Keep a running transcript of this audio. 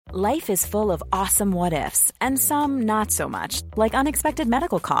Life is full of awesome what-ifs, and some not so much, like unexpected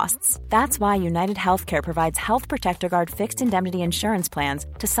medical costs. That's why United Healthcare provides Health Protector Guard fixed indemnity insurance plans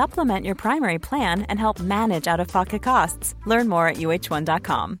to supplement your primary plan and help manage out-of-pocket costs. Learn more at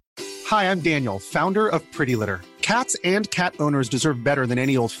uh1.com. Hi, I'm Daniel, founder of Pretty Litter. Cats and cat owners deserve better than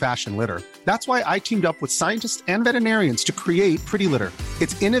any old-fashioned litter. That's why I teamed up with scientists and veterinarians to create Pretty Litter.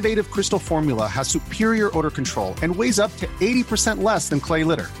 Its innovative crystal formula has superior odor control and weighs up to 80% less than clay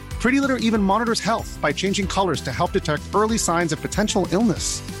litter. Pretty Litter even monitors health by changing colors to help detect early signs of potential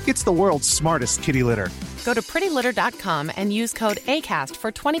illness. It's the world's smartest kitty litter. Go to prettylitter.com and use code ACAST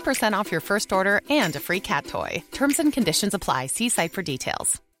for 20% off your first order and a free cat toy. Terms and conditions apply. See site for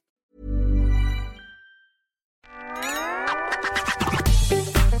details.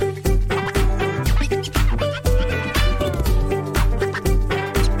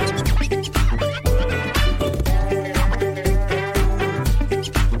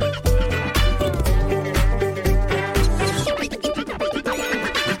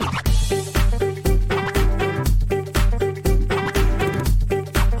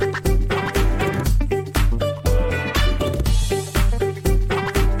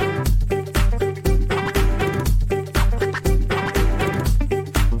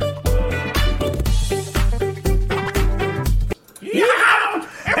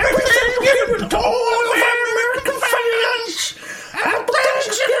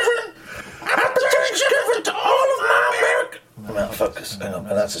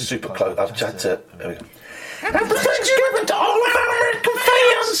 Super close. I've had to. There we go. Happy Thanksgiving to all of our American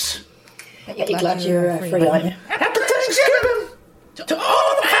fans. You're glad you're free, aren't you? Happy Thanksgiving to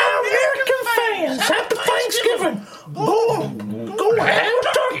all of our American fans. Happy Thanksgiving. Go have a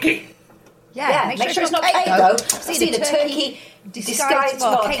turkey. Yeah, make sure it's not cake though. See the turkey disguised,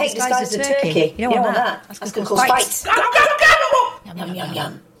 well, cake disguised as a turkey. You don't want that. That's going to cause fights. Yum, yum,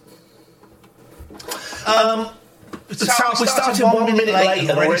 yum. We started 1 minute late,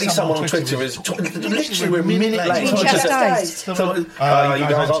 and already someone on Twitter is literally we're a minute late. You guys on tonight? We're 1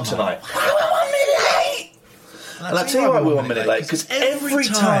 minute late. And I'll tell you why we're 1 minute late, because every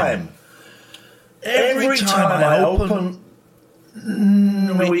time I open,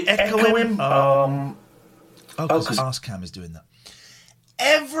 we echo him. Because Askcam is doing that.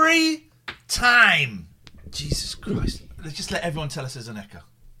 Every time. Jesus Christ. Let's just let everyone tell us there's an echo.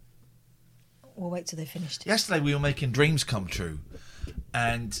 We'll wait till they're finished. Yesterday we were making dreams come true,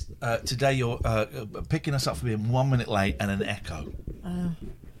 and today you're picking us up for being 1 minute late and an echo.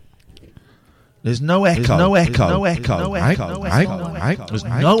 There's no echo. There's no echo. No echo. No echo. No echo. There's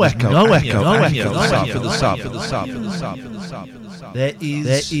no echo. No echo. No echo. No echo. For the sub. For the sub. For the sub. For the sub. There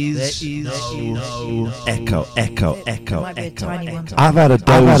is no echo. Echo. Echo. Echo. I've had a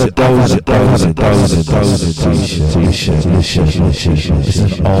doze of t-shirt. It's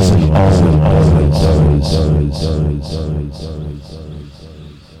an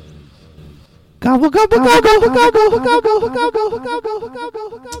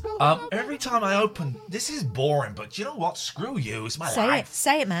Every time I open, this is boring, but you know what? Screw you. It's my life.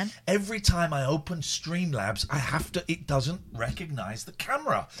 Say it, man. Every time I open Streamlabs, I have to. It doesn't recognize the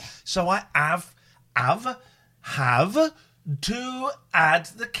camera, so I have to add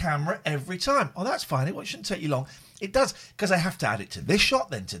the camera every time. Oh, that's fine. It shouldn't take you long. It does, because I have to add it to this shot,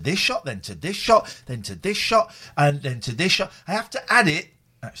 then to this shot, then to this shot, then to this shot, and then to this shot. I have to add it.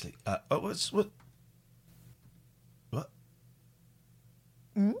 Actually, what?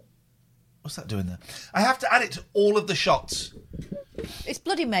 What's that doing there? I have to add it to all of the shots. It's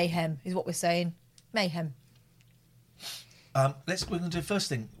bloody mayhem, is what we're saying. Mayhem. We're going to do first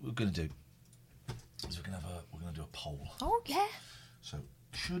thing we're going to do is we're going to do a poll. Oh yeah. So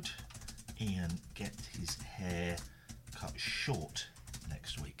should Ian get his hair cut short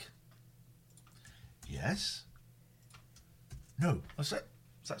next week? Yes. No. That's it.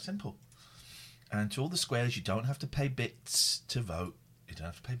 It's that simple. And to all the squares, you don't have to pay bits to vote. You don't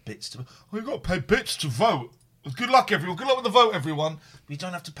have to pay bits to vote. Oh, you've got to pay bits to vote. Good luck, everyone. Good luck with the vote, everyone. You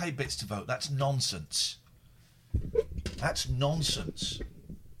don't have to pay bits to vote. That's nonsense. That's nonsense.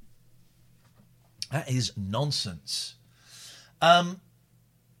 That is nonsense. Welcome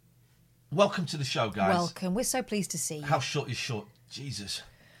to the show, guys. Welcome. We're so pleased to see you. How short is short? Jesus.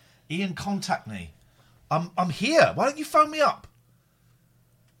 Ian, contact me. I'm here. Why don't you phone me up?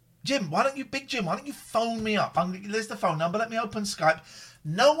 Jim, Big Jim, why don't you phone me up? There's the phone number. Let me open Skype.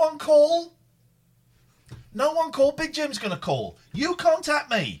 No one call. Big Jim's going to call. You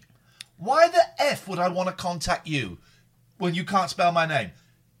contact me. Why the F would I want to contact you when you can't spell my name?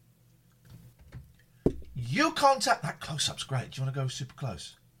 You contact... That close-up's great. Do you want to go super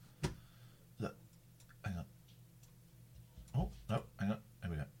close? Look. Hang on. Oh, no. Hang on. There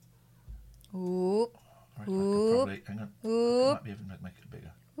we go.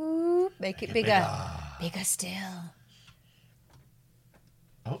 Make it bigger. Bigger still.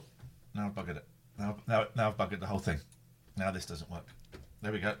 Oh, now I've buggered it. Now I've buggered the whole thing. Now this doesn't work.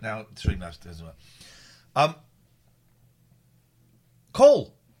 There we go. Now Streamlabs doesn't work.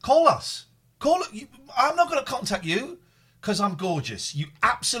 Call us. I'm not going to contact you because I'm gorgeous. You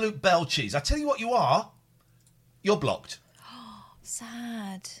absolute bell cheese. I tell you what you are. You're blocked.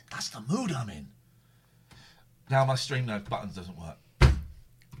 Sad. That's the mood I'm in. Now my Streamlabs buttons doesn't work.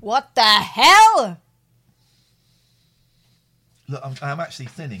 What the hell? Look, I'm actually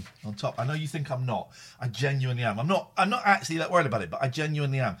thinning on top. I know you think I'm not. I genuinely am. I'm not actually that worried about it, but I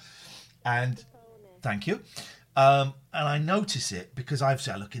genuinely am. And thank you. And I notice it because I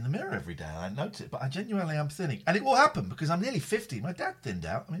look in the mirror every day and I notice it, but I genuinely am thinning. And it will happen because I'm nearly 50. My dad thinned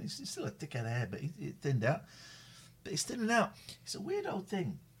out. I mean, it's still a thick head of hair, but it thinned out. But it's thinning out. It's a weird old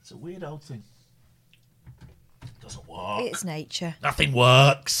thing. It doesn't work. It's nature. Nothing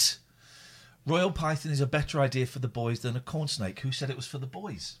works. Royal Python is a better idea for the boys than a corn snake. Who said it was for the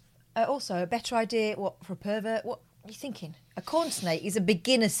boys? Also, a better idea, for a pervert? What are you thinking? A corn snake is a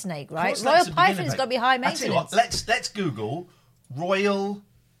beginner snake, right? Corn snake's Royal a Python beginner has got to be high snake. I tell you maintenance. what, let's Google Royal.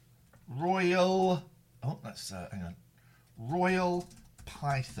 Oh, that's hang on. Royal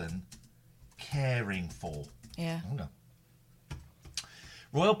Python caring for. Yeah. Hold on.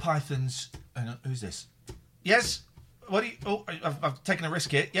 Royal Pythons. Hang on, who's this? Yes. What do you? Oh, I've taken a risk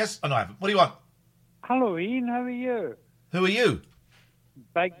here. Yes. Oh no, I haven't. What do you want? Hello, Ian. How are you? Who are you?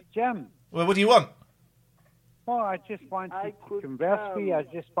 Big Jim. Well, what do you want? Well, I just wanted to converse with you. I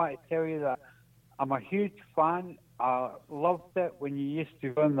just want to tell you that I'm a huge fan. I loved it when you used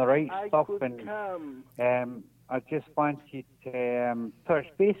to run the right stuff, and I just wanted to touch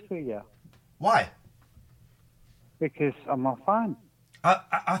base with you. Why? Because I'm a fan.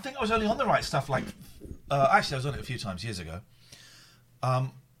 I think I was only on the right stuff. Like, actually, I was on it a few times years ago.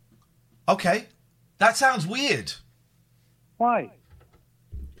 Okay, that sounds weird. Why?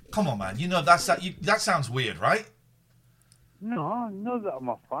 Come on, man. You know that sounds weird, right? No, not that I'm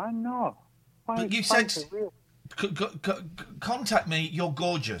a fan. No. But you said contact me. You're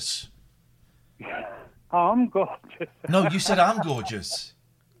gorgeous. I'm gorgeous. No, you said I'm gorgeous.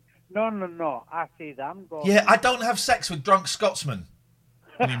 No. I said I'm gorgeous. Yeah, I don't have sex with drunk Scotsmen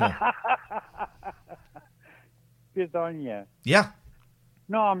anymore. Good on you. Yeah.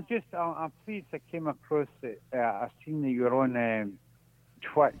 No, I'm pleased I came across it. I've seen that you're on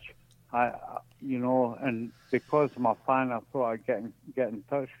Twitch. And because I'm a fan, I thought I'd get in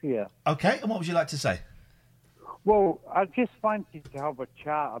touch with you. Okay, and what would you like to say? Well, I just wanted to have a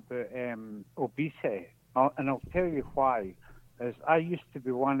chat about obesity, and I'll tell you why. Is I used to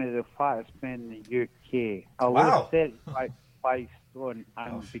be one of the fattest men in the UK. I lost 35 stone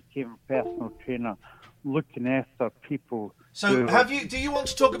and became a personal trainer, looking after people. So, do you want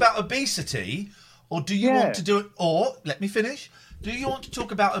to talk about obesity, or do you want to do it? Or let me finish. Do you want to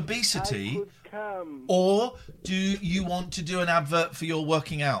talk about obesity, or do you want to do an advert for your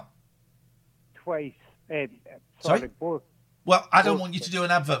working out? Twice. Sorry? Both. Well, I don't want you to do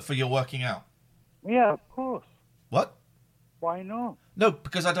an advert for your working out. Yeah, of course. What? Why not? No,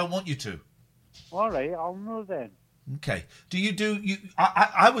 because I don't want you to. All right, I'll know then. Okay. Do you do...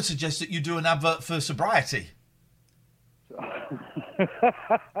 I would suggest that you do an advert for sobriety.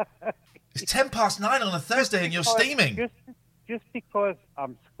 It's 9:10 on a Thursday and you're steaming. Just because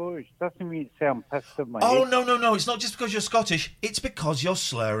I'm Scottish doesn't mean I'm pissed at my Oh, no. It's not just because you're Scottish. It's because you're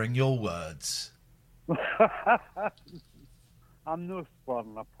slurring your words. I'm no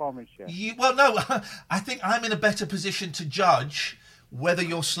slurring, I promise you. Well, no. I think I'm in a better position to judge whether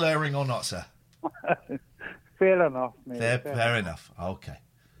you're slurring or not, sir. Fair enough, mate. Fair enough. Okay.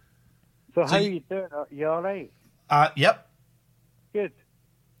 So how are you doing? You all right? Yep. Good.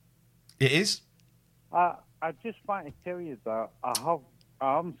 It is? I just want to tell you that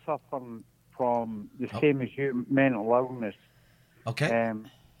I'm suffering from the same as you, mental illness. Okay.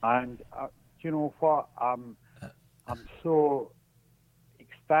 And do you know what? I'm so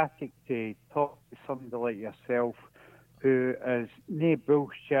ecstatic to talk to somebody like yourself who is no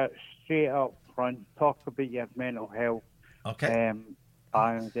bullshit, straight up front, talk about your mental health. Okay.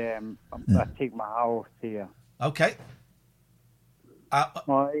 I take my hat off to you. Okay.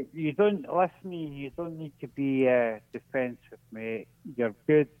 Well, you don't listen. You don't need to be defensive, mate. You're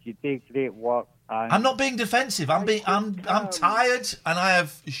good. You do great work. I'm not being defensive. I'm tired and I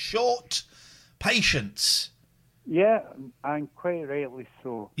have short patience. Yeah, and quite rightly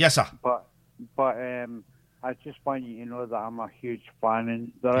so. Yes, sir. But I just want you to know that I'm a huge fan,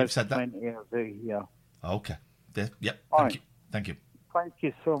 and there is plenty of it here. Okay. Yep. Thank you. Thank you. Thank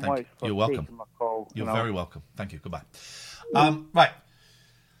you so much for You're welcome. taking my call. You're very welcome. Thank you. Goodbye. Right.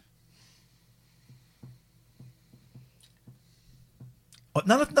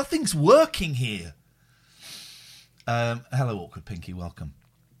 Nothing's working here. Hello, Awkward Pinky. Welcome.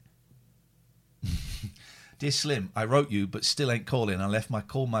 Dear Slim, I wrote you, but still ain't calling. I left my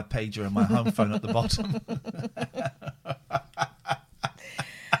pager and my home phone at the bottom.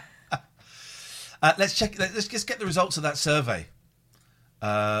 Let's check. Let's just get the results of that survey.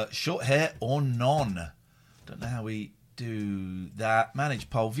 Short hair or none? Don't know how we do that. Manage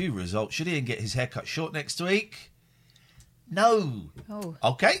poll, view results. Should Ian get his hair cut short next week? No. Oh.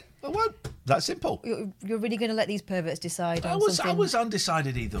 Okay. I won't. That's simple. You're really going to let these perverts decide on something? I was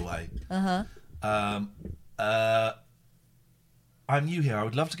undecided either way. Uh-huh. I'm new here. I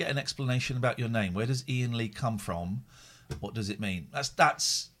would love to get an explanation about your name. Where does Ian Lee come from? What does it mean?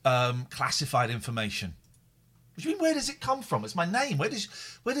 That's classified information. What do you mean, where does it come from? It's my name. Where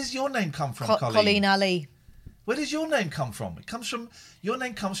does your name come from, Colleen? Colleen Ali. Where does your name come from? Your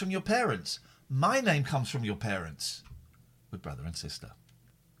name comes from your parents. My name comes from your parents. We're brother and sister.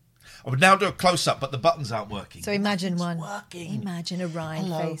 I would now do a close-up, but the buttons aren't working. So imagine one. Working. Imagine a Ryan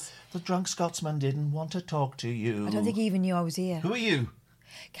Hello. face. The drunk Scotsman didn't want to talk to you. I don't think he even knew I was here. Who are you?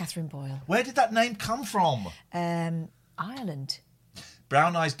 Catherine Boyle. Where did that name come from? Ireland.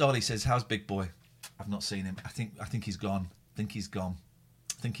 Brown Eyes Dolly says, "How's Big Boy?" I've not seen him. I think he's gone. I think he's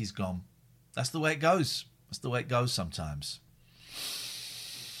gone. That's the way it goes. That's the way it goes sometimes.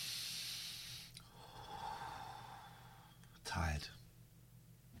 Tired.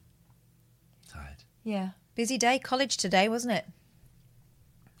 Yeah. Busy day. College today, wasn't it?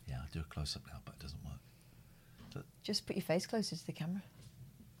 Yeah, I'll do a close-up now, but it doesn't work. Just put your face closer to the camera.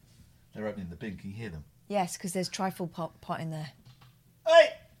 They're opening the bin. Can you hear them? Yes, because there's trifle pot in there. Hey!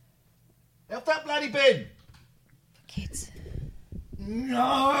 Help that bloody bin! Kids.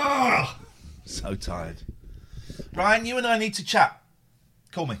 No! So tired. Ryan, you and I need to chat.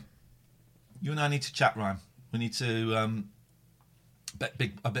 Call me. You and I need to chat, Ryan. We need to...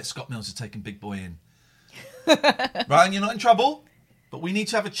 I bet Scott Mills is taking Big Boy in. Ryan, you're not in trouble, but we need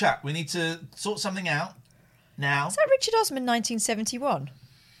to have a chat. We need to sort something out now. Is that Richard Osman 1971?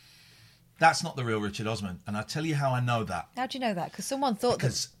 That's not the real Richard Osman, and I'll tell you how I know that. How do you know that? Because someone thought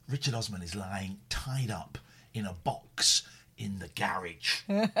Because Richard Osman is lying tied up in a box in the garage.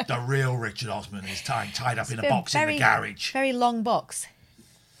 The real Richard Osman is tied up in a box in the garage. Very long box.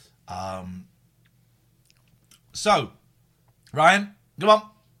 So, Ryan, come on.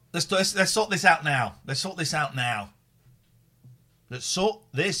 Let's sort this out now. Let's sort this out now. We'll sort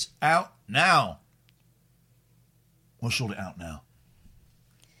it out now.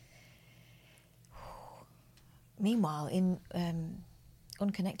 Meanwhile, in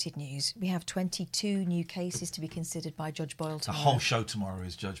unconnected news, we have 22 new cases to be considered by Judge Boyle The tomorrow. whole show tomorrow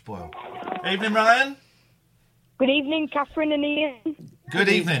is Judge Boyle. Evening, Ryan. Good evening, Catherine and Ian. Good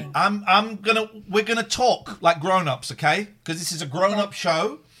evening. We're gonna talk like grown-ups, okay? Because this is a grown-up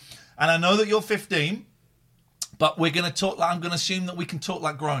show, and I know that you're 15, but we're gonna talk like, I'm gonna assume that we can talk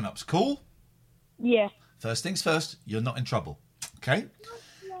like grown-ups. Cool? Yeah. First things first, you're not in trouble, okay?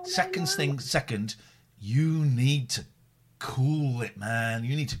 Second, you need to cool it, man.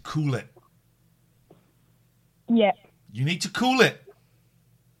 You need to cool it. Yeah. You need to cool it.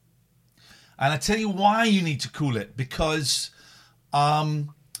 And I tell you why you need to cool it, because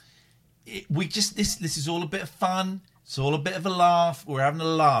this is all a bit of fun. It's all a bit of a laugh. We're having a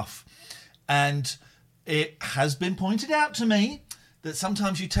laugh. And it has been pointed out to me that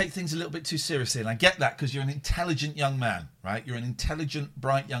sometimes you take things a little bit too seriously. And I get that because you're an intelligent young man, right? You're an intelligent,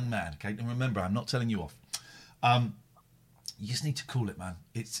 bright young man, okay? And remember, I'm not telling you off. You just need to cool it, man.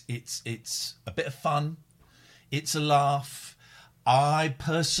 It's a bit of fun. It's a laugh. I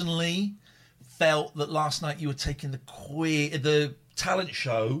personally felt that last night you were taking the talent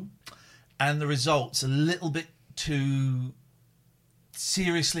show and the results a little bit too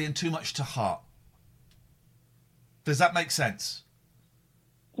seriously and too much to heart. Does that make sense?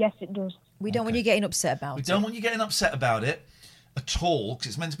 Yes, it does. We don't want you getting upset about it. We don't want you getting upset about it at all, because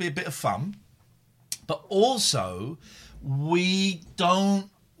it's meant to be a bit of fun. But also, we don't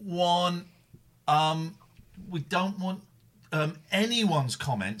want anyone's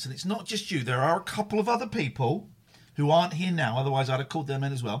comments, and it's not just you. There are a couple of other people who aren't here now, otherwise I'd have called them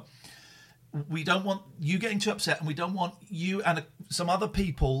in as well. We don't want you getting too upset, and we don't want you and some other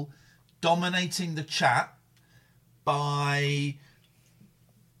people dominating the chat by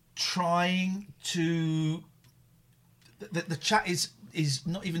trying to... The chat is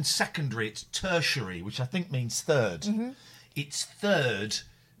not even secondary, it's tertiary, which I think means third. Mm-hmm. It's third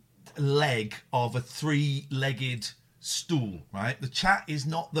leg of a three-legged stool, right? The chat is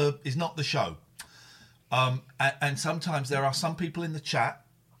not the show. And sometimes there are some people in the chat,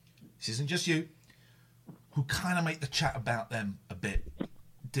 this isn't just you, who kind of make the chat about them a bit.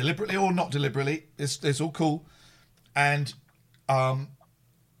 deliberately or not deliberately. It's all cool. And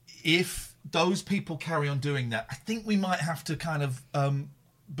if those people carry on doing that, I think we might have to kind of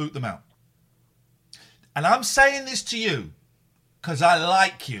boot them out. And I'm saying this to you because I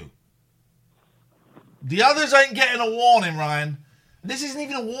like you. The others ain't getting a warning, Ryan. This isn't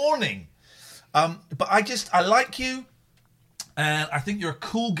even a warning. But I like you, and I think you're a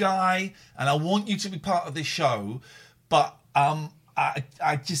cool guy, and I want you to be part of this show. But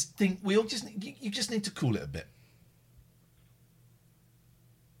I just think you just need to cool it a bit.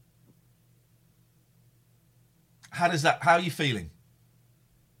 How are you feeling?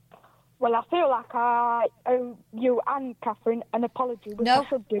 Well, I feel like I owe you and Catherine an apology, which I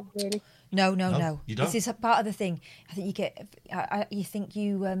should do, really. No. You don't? This is a part of the thing. I think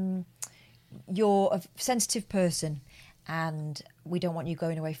you're a sensitive person, and we don't want you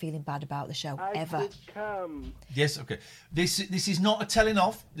going away feeling bad about the show ever. Yes, okay. This is not a telling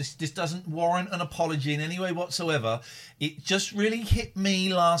off. This doesn't warrant an apology in any way whatsoever. It just really hit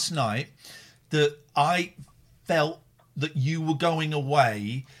me last night that I felt that you were going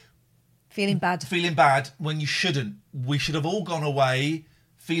away feeling bad when you shouldn't. We should have all gone away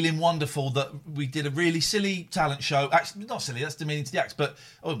feeling wonderful that we did a really silly talent show. Actually, not silly, that's demeaning to the acts, but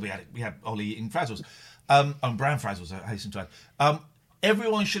we had Ollie eating Frazzles. Brown Frazzles, I hasten to add.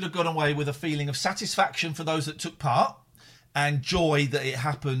 Everyone should have gone away with a feeling of satisfaction for those that took part and joy that it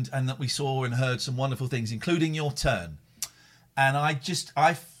happened and that we saw and heard some wonderful things, including your turn. And I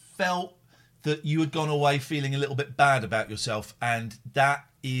felt that you had gone away feeling a little bit bad about yourself, and that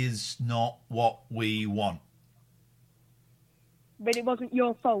is not what we want. But it wasn't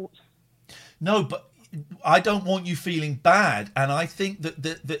your fault. No, but I don't want you feeling bad, and I think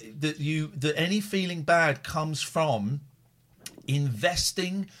that any feeling bad comes from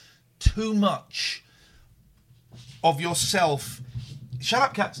investing too much of yourself. Shut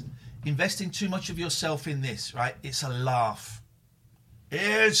up, cats. Investing too much of yourself in this, right? It's a laugh.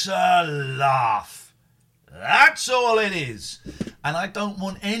 It's a laugh. That's all it is. And I don't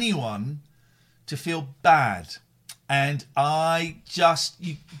want anyone to feel bad. And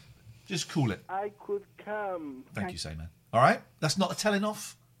you just cool it. I could come. Thank you, Sayman. All right? That's not a telling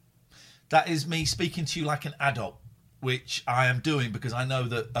off. That is me speaking to you like an adult, which I am doing because I know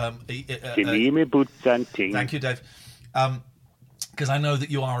that... Thank you, Dave. Because I know that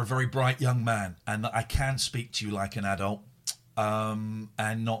you are a very bright young man and that I can speak to you like an adult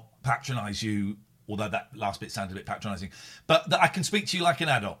and not patronise you, although that last bit sounded a bit patronising, but that I can speak to you like an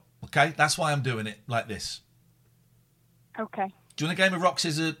adult, okay? That's why I'm doing it like this. Okay. Do you want a game of rock,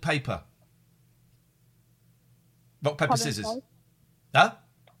 scissors, paper? Rock, paper, scissors. Sorry? Huh?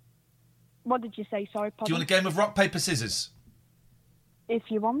 What did you say? Sorry, Do you want a game of rock, paper, scissors? If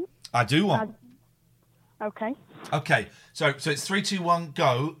you want. I do want. Okay. Okay, so it's 3, 2, 1,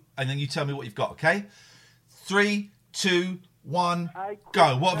 go, and then you tell me what you've got, okay? 3, 2, 1,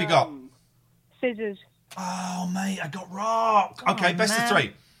 go. What have you got? Scissors. Oh, mate, I got rock. Okay, best man. of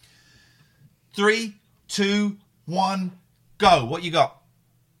 3. 3, 2, 1, go. What you got?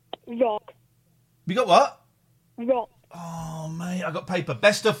 Rock. You got what? Rock. Oh, mate, I got paper.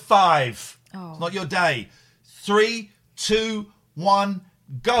 Best of 5. Oh. It's not your day. 3, 2, 1,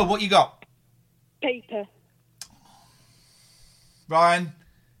 go. What you got? Paper. Ryan,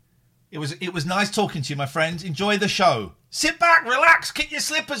 it was nice talking to you, my friend. Enjoy the show. Sit back, relax, kick your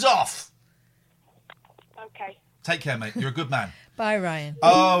slippers off. Okay. Take care, mate. You're a good man. Bye, Ryan.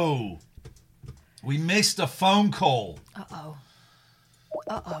 Oh, we missed a phone call.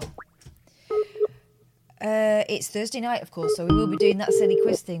 It's Thursday night, of course, so we will be doing that silly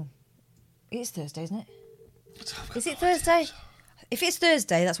quiz thing. It's Thursday, isn't it? Is it Thursday? If it's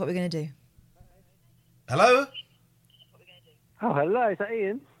Thursday, that's what we're going to do. Hello? Oh, hello. Is that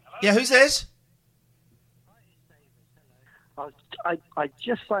Ian? Yeah, who's this? I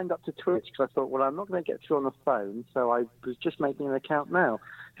just signed up to Twitch because I thought, well, I'm not going to get through on the phone, so I was just making an account now.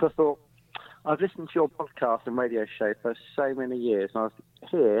 So I thought, I've listened to your podcast and radio show for so many years, and I was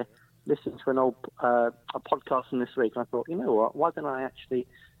here listening to a podcast from this week, and I thought, you know what, why don't I actually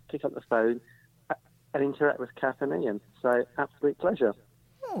pick up the phone and interact with Kath and Ian? So, absolute pleasure.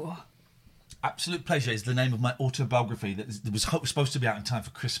 Oh. Absolute Pleasure is the name of my autobiography that was supposed to be out in time for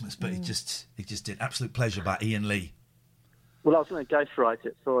Christmas, but it just did. Absolute Pleasure by Ian Lee. Well, I was going to ghostwrite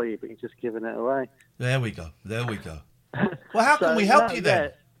it for you, but you've just given it away. There we go. Well, how can we help you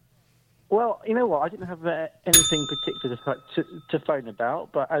then? Well, you know what? I didn't have anything particular to phone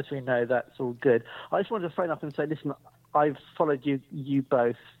about, but as we know, that's all good. I just wanted to phone up and say, listen, I've followed you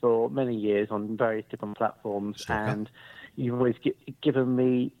both for many years on various different platforms, and you've always given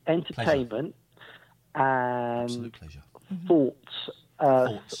me entertainment and thoughts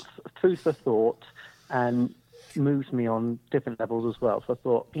food for thought and moves me on different levels as well. So I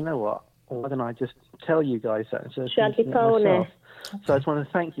thought, you know what? Why don't I just tell you guys that instead of Shaggy thinking it Pony. myself? So I just want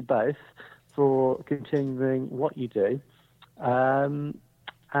to thank you both for continuing what you do.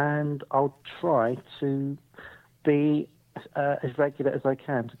 And I'll try to be as regular as I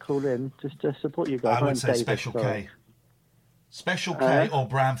can to call in just to support you guys. I would I'm say David, Special sorry. K. Special K or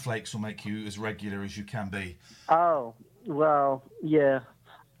Bran Flakes will make you as regular as you can be. Oh, well, yeah.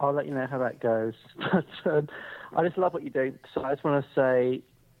 I'll let you know how that goes. But I just love what you do. So I just want to say,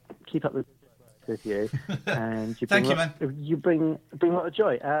 keep up with you. And you Thank bring you, man. You bring a lot of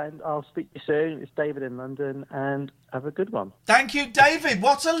joy. And I'll speak to you soon. It's David in London. And have a good one. Thank you, David.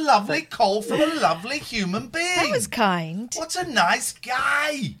 What a lovely call from a lovely human being. That was kind. What a nice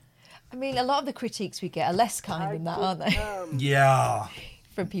guy. I mean, a lot of the critiques we get are less kind than that, aren't they? Yeah.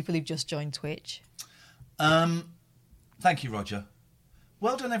 From people who've just joined Twitch. Thank you, Roger.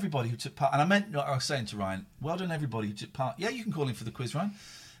 Well done, everybody who took part. And I was saying to Ryan, well done, everybody who took part. Yeah, you can call in for the quiz, Ryan.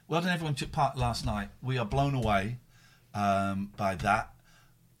 Well done, everyone who took part last night. We are blown away by that.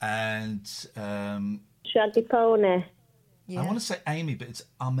 And Shaggy Pony. Yeah. I want to say Amy, but it's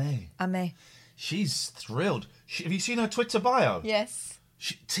Ame. Ame. She's thrilled. Have you seen her Twitter bio? Yes.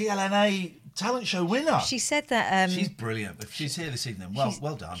 TLNA talent show winner. She said that... she's brilliant. If she's here this evening,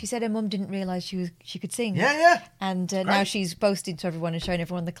 well done. She said her mum didn't realise she could sing. Yeah. And now she's boasting to everyone and showing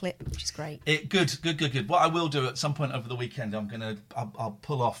everyone the clip, which is great. Good. What I will do at some point over the weekend, I'll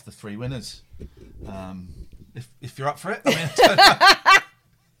pull off the 3 winners. If you're up for it. I mean,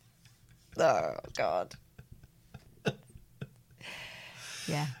 oh God.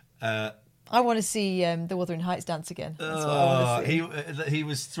 Yeah. I want to see the Wuthering Heights dance again. That's what I want to see. He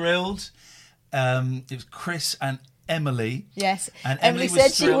was thrilled. It was Chris and Emily. Yes. And Emily was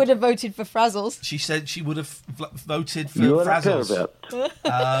said she thrilled. would have voted for Frazzles. She said she would have voted for You're Frazzles.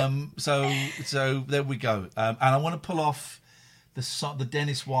 a So there we go. And I want to pull off the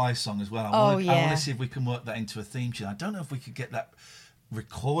Dennis Wise song as well. I want to see if we can work that into a theme tune. I don't know if we could get that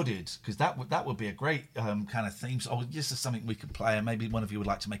recorded, because that would be a great kind of theme, or just as something we could play, and maybe one of you would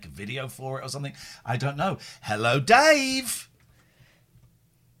like to make a video for it or something. I don't know. Hello, Dave.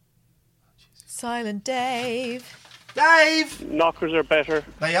 Silent Dave. Dave. Knockers are better.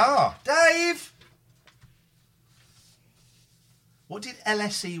 They are. Dave. What did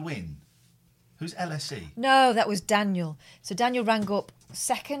LSE win? Who's LSE? No, that was Daniel. So Daniel rang up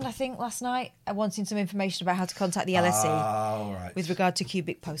second, I think, last night, wanting some information about how to contact the LSE right. with regard to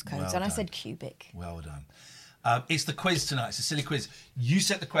cubic postcodes. I said cubic. Well done. It's the quiz tonight. It's a silly quiz. You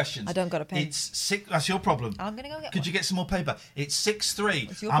set the questions. I don't got a pen. It's 6. That's your problem. I'm going to go get Could you get some more paper? It's 6-3.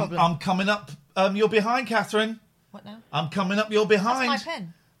 What's your problem? I'm coming up. You're behind, Catherine. What now? I'm coming up. You're behind. That's my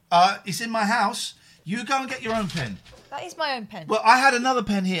pen. It's in my house. You go and get your own pen. That is my own pen. Well, I had another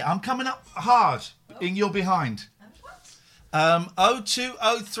pen here. I'm coming up hard. And you're behind.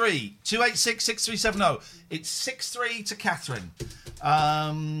 0203 286 6370. It's 6-3 to Catherine.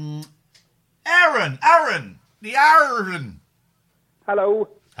 Aaron. The Aaron. Hello.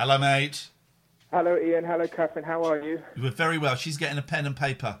 Hello, mate. Hello, Ian. Hello, Catherine. How are you? We're very well. She's getting a pen and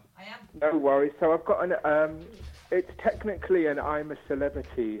paper. No worries. So I've got it's technically an I'm a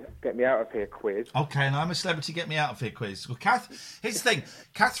Celebrity, Get Me Out of Here quiz. Okay, and I'm a Celebrity, Get Me Out of Here quiz. Well, here's the thing.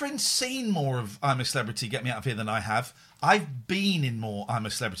 Catherine's seen more of I'm a Celebrity, Get Me Out of Here than I have. I've been in more I'm a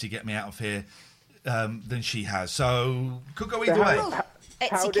Celebrity, Get Me Out of Here than she has. So, could go either way.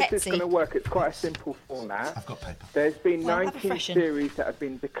 How this is going to work, it's quite a simple format. I've got paper. There's been 19 series that have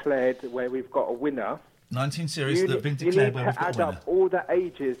been declared where we've got a winner. 19 series that have been declared where we've got a winner. You need to add up all the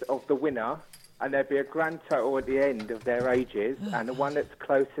ages of the winner, and there'll be a grand total at the end of their ages, and the one that's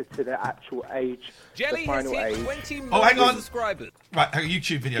closer to the actual age, the final age. Oh, hang on. Subscribers. Right, a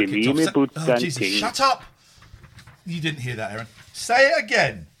YouTube video kicked off. Oh, Jesus, shut up! You didn't hear that, Aaron. Say it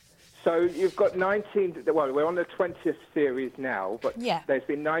again. So you've got 19... Well, we're on the 20th series now, but there's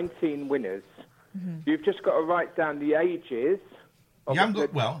been 19 winners. Mm-hmm. You've just got to write down the ages... Of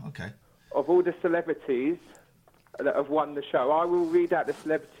all the celebrities that have won the show. I will read out the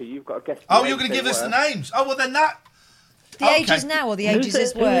celebrity. You've got to guess. Oh, you're going to give us the names. Oh, well, then that. The ages now or the ages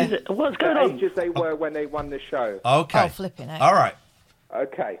as were? What's going on? The ages they were when they won the show. Okay. Oh, flipping out. All right.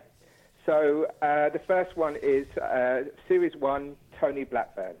 Okay. So the first one is Series 1, Tony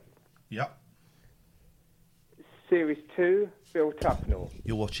Blackburn. Yep. Series 2, Bill Tufnell.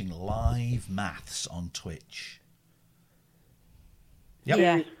 You're watching live maths on Twitch. Yep.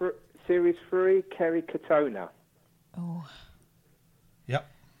 Yeah. Series 3, Kerry Katona. Oh. Yep.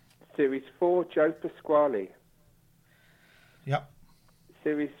 Series 4, Joe Pasquale. Yep.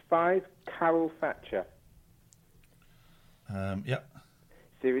 Series 5, Carol Thatcher. Yep.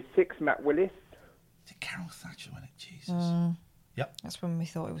 Series 6, Matt Willis. Did Carol Thatcher win it? Jesus. Yep. That's when we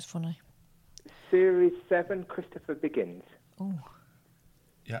thought it was funny. Series 7, Christopher Biggins. Oh.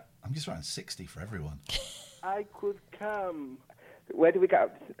 Yeah, I'm just writing 60 for everyone. I could come. Where do we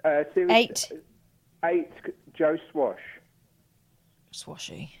go? Series 8. 8, Joe Swash.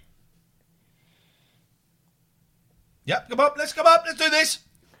 Swashy. Yep, come up, let's do this.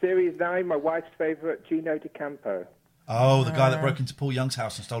 Series 9, my wife's favourite, Gino DiCampo. Oh, the guy that broke into Paul Young's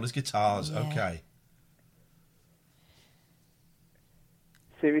house and stole his guitars. Yeah. Okay.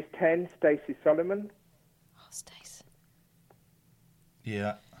 Series 10, Stacey Solomon. Oh, Stacey.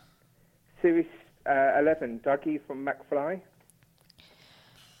 Yeah. Series 11, Dougie from McFly.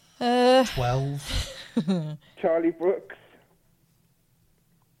 12. Charlie Brooks.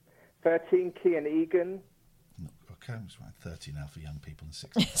 13, Kian Egan. Okay, I'm just writing 30 now for young people and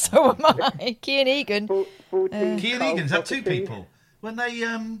 60. So am I. Kian Egan. 14, Kian Egan's had 2 people. When they,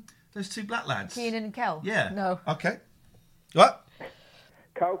 those 2 black lads. Kian and Kel? Yeah. No. Okay. What?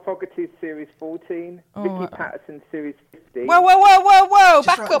 Carl Fogarty, Series 14. Vicky Patterson, Series 15. Whoa.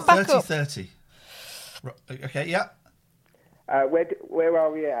 Just Back write up. 30. Right, okay, yeah. Where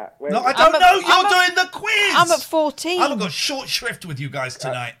are we at? No, I don't know. You're doing the quiz. I'm at 14. I've got short shrift with you guys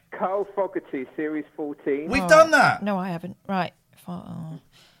tonight. Carl Fogarty, Series 14. We've done that. No, I haven't. Right.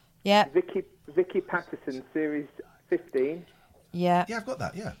 Yeah. Vicky Patterson, Series 15. Yeah. Yeah, I've got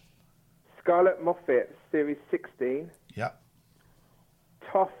that, yeah. Scarlett Moffat, Series 16. Yeah.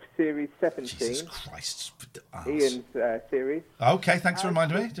 Toff, Series 17. Jesus Christ. Ian's series. Okay, thanks for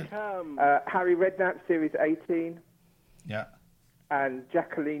reminding me. Harry Redknapp, Series 18. Yeah. And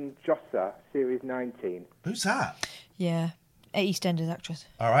Jacqueline Josser, Series 19. Who's that? Yeah. EastEnders actress.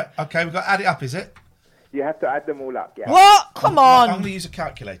 All right. Okay, we've got to add it up, is it? You have to add them all up, yeah. What? Come on. I'm going to use a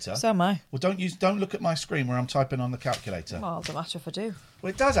calculator. So am I. Well, don't look at my screen where I'm typing on the calculator. Well, it doesn't matter if I do. Well,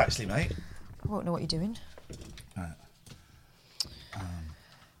 it does actually, mate. I won't know what you're doing. Right.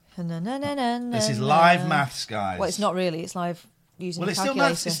 This is live maths, guys. Well, it's not really. It's live using a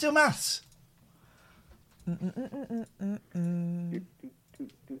calculator. It's still maths.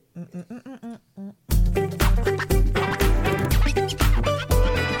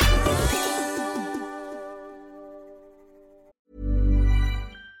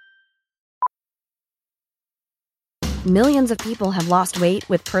 Millions of people have lost weight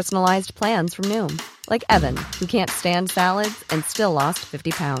with personalized plans from Noom. Like Evan, who can't stand salads and still lost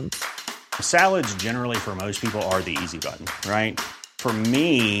 50 pounds. Salads generally for most people are the easy button, right? For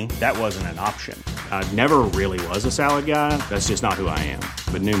me, that wasn't an option. I never really was a salad guy. That's just not who I am.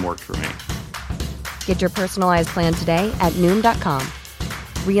 But Noom worked for me. Get your personalized plan today at Noom.com.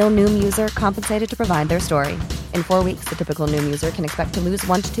 Real Noom user compensated to provide their story. In 4 weeks, the typical Noom user can expect to lose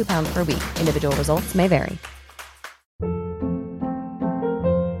 1 to 2 pounds per week. Individual results may vary.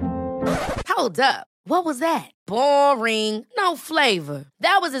 Hold up. What was that? Boring. No flavor.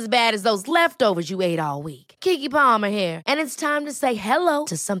 That was as bad as those leftovers you ate all week. Keke Palmer here, and it's time to say hello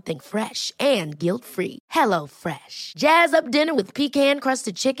to something fresh and guilt-free. Hello Fresh. Jazz up dinner with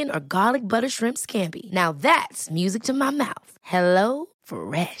pecan-crusted chicken or garlic butter shrimp scampi. Now that's music to my mouth. Hello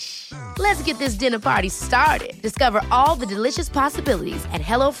Fresh. Let's get this dinner party started. Discover all the delicious possibilities at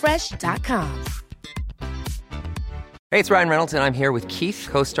HelloFresh.com. Hey, it's Ryan Reynolds, and I'm here with Keith,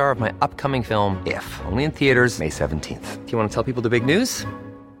 co-star of my upcoming film, If, only in theaters May 17th. Do you want to tell people the big news?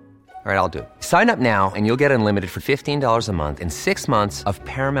 All right, I'll do it. Sign up now and you'll get unlimited for $15 a month and 6 months of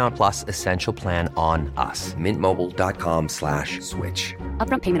Paramount Plus Essential Plan on us. MintMobile.com/switch.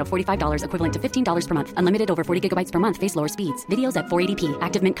 Upfront payment of $45 equivalent to $15 per month. Unlimited over 40 gigabytes per month. Face lower speeds. Videos at 480p.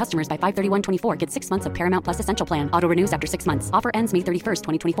 Active Mint customers by 531.24 get 6 months of Paramount Plus Essential Plan. Auto renews after 6 months. Offer ends May 31st,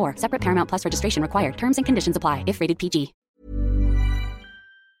 2024. Separate Paramount Plus registration required. Terms and conditions apply if rated PG.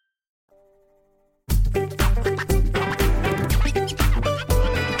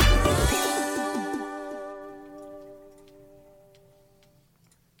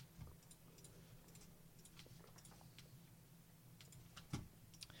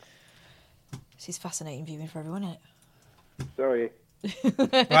 This is fascinating viewing for everyone, isn't it? Sorry.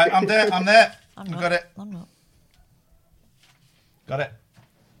 Right, I'm there. I've got it. I'm not. Got it.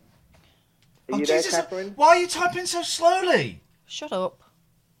 Are you there, Catherine? Why are you typing so slowly? Shut up.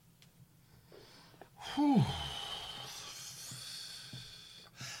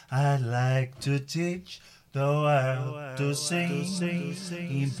 I'd like to teach the world to sing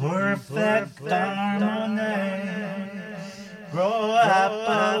in perfect harmony. Grow up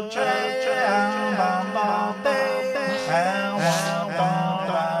a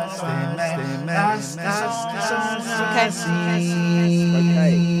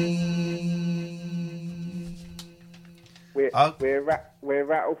We'll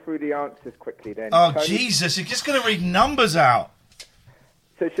rattle through the answers quickly then. Oh, Tony, Jesus, you're just going to read numbers out.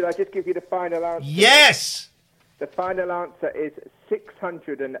 So should I just give you the final answer? Yes! The final answer is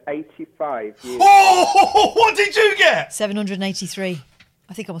 685 years. Oh, what did you get? 783.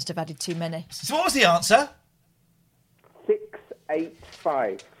 I think I must have added too many. So what was the answer?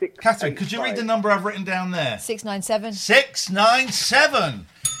 685. Catherine, could you read the number I've written down there? 697. 697.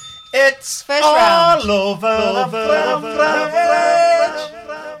 It's First all round. over the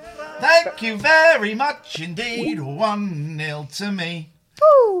Thank you very much indeed. 1-0 to me.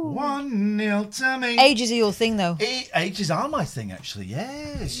 1-0 to me. Ages are your thing, though. Ages are my thing, actually.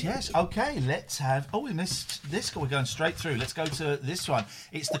 Yes. Okay, let's have... Oh, we missed this. We're going straight through. Let's go to this one.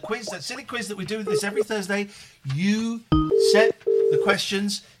 It's the quiz, that silly quiz that we do this every Thursday. You set the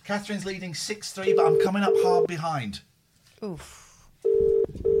questions. Catherine's leading 6-3, but I'm coming up hard behind. Oof.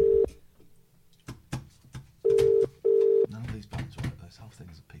 None of these buttons work. This whole thing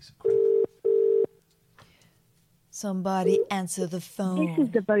is a piece of crap. Somebody answer the phone. This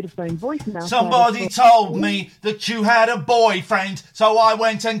is the Vodafone voicemail. Somebody told me that you had a boyfriend, so I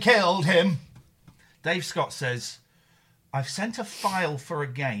went and killed him. Dave Scott says, I've sent a file for a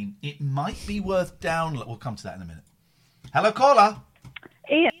game. It might be worth download. We'll come to that in a minute. Hello, caller.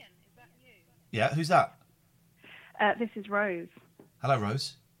 Ian, is that you? Yeah, who's that? This is Rose. Hello,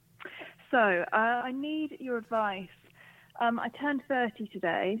 Rose. So, I need your advice. I turned 30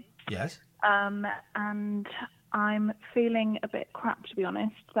 today. Yes. And I'm feeling a bit crap, to be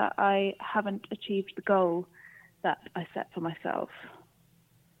honest, that I haven't achieved the goal that I set for myself.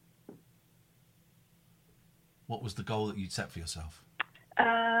 What was the goal that you'd set for yourself?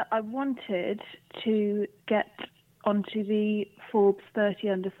 I wanted to get onto the Forbes 30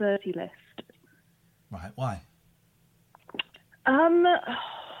 under 30 list. Right, why?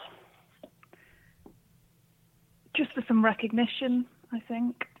 Just for some recognition, I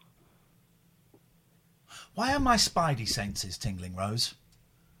think. Why are my spidey senses tingling, Rose?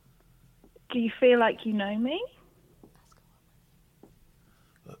 Do you feel like you know me?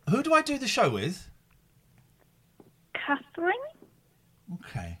 Who do I do the show with? Catherine?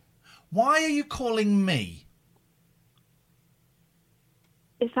 Okay. Why are you calling me?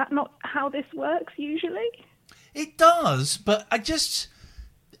 Is that not how this works usually? It does, but I just...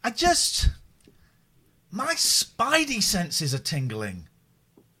 My spidey senses are tingling.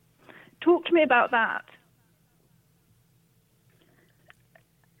 Talk to me about that.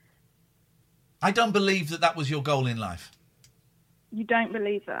 I don't believe that was your goal in life. You don't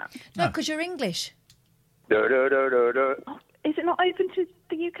believe that? No, because you're English. Oh, is it not open to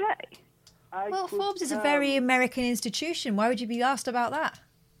the UK? Well, Forbes is a very American institution. Why would you be asked about that?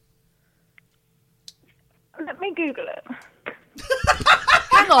 Let me Google it.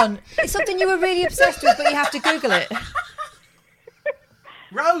 Hang on. It's something you were really obsessed with, but you have to Google it.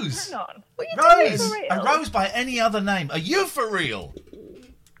 Rose! Hang on. Rose! And Rose by any other name. Are you for real?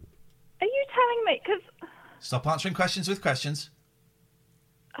 Are you telling me? Because... Stop answering questions with questions.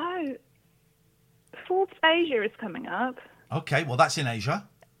 Oh. Forbes Asia is coming up. Okay, well, that's in Asia.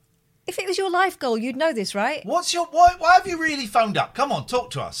 If it was your life goal, you'd know this, right? Why have you really phoned up? Come on, talk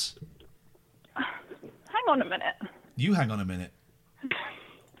to us. Hang on a minute. You hang on a minute.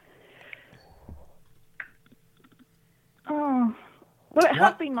 Oh. Well, it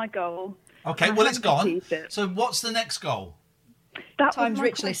has been my goal. Okay, well, it's gone. It. So what's the next goal? That Times was my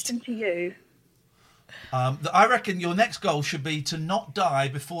rich question to you. I reckon your next goal should be to not die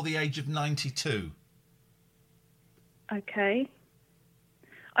before the age of 92. Okay.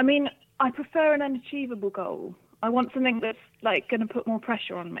 I mean, I prefer an unachievable goal. I want something that's, like, going to put more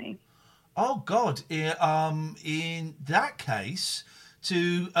pressure on me. Oh, God. In that case,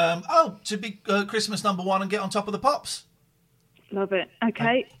 to be Christmas #1 and get on top of the pops. Love it.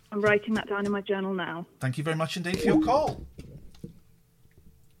 Okay, I'm writing that down in my journal now. Thank you very much indeed for your call.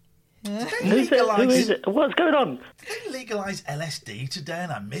 Who is it? What's going on? Did they legalise LSD today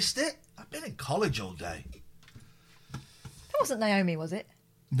and I missed it? I've been in college all day. That wasn't Naomi, was it?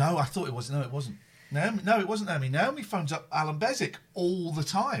 No, I thought it was. No, it wasn't. No, it wasn't Naomi. Naomi phones up Alan Bezic all the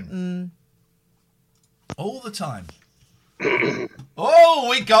time. All the time. Oh,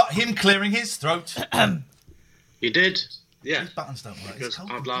 we got him clearing his throat. You did? Yeah. These buttons don't work. Because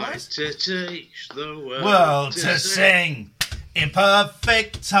I'd like to teach the world to sing in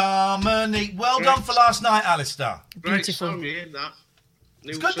perfect harmony. Well done for last night, Alistair. Beautiful. Great song, you hear that?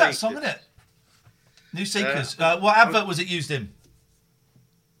 It's good, that song, isn't it? New Seekers. What advert was it used in?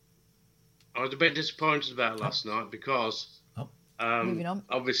 I was a bit disappointed about last night because moving on.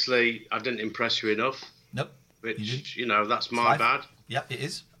 Obviously I didn't impress you enough. Nope. Which, that's my bad. Yep, it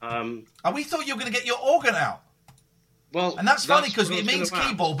is. We thought you were going to get your organ out. Well, and that's funny because what I it was means gonna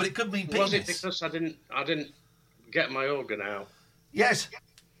ask. keyboard, but it could mean penis. Was it because I didn't get my organ out? Yes.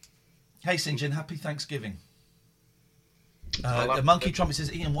 Hey, St. John, happy Thanksgiving. The Monkey Trumpet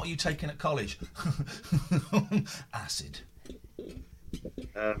says, Ian, what are you taking at college? Acid.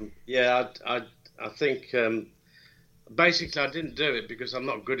 I think basically I didn't do it because I'm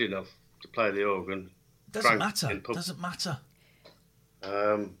not good enough to play the organ. Doesn't matter.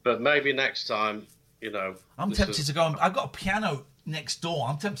 But maybe next time, I'm tempted to go and... I've got a piano next door.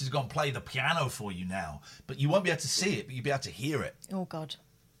 I'm tempted to go and play the piano for you now. But you won't be able to see it, but you'll be able to hear it. Oh, God.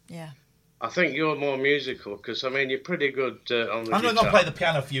 Yeah. I think you're more musical because, you're pretty good on the I'm going to go guitar. and play the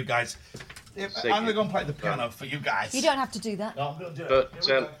piano for you guys. I'm going to go and play the piano for you guys. You don't have to do that. No, I'm going to do it. But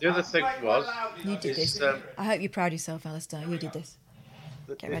the other thing was... You did this. I hope you're proud of yourself, Alistair. You did this.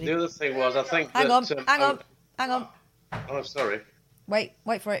 Get ready. The other thing was, I think Hang that... on. Oh, sorry. Wait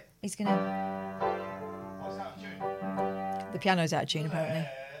for it. He's going to... The piano's out of tune, apparently.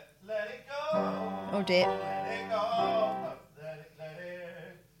 Oh, dear.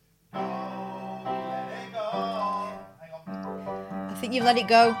 I think you've let it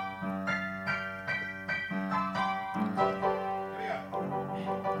go.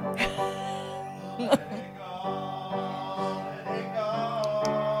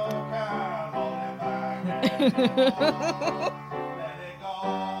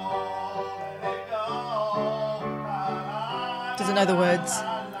 Doesn't know the words.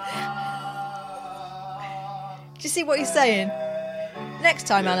 Do you see what he's saying? Next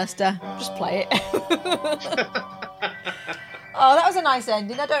time, Alistair, just play it. Oh, that was a nice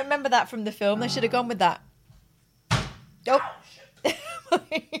ending. I don't remember that from the film. They should have gone with that. Oh.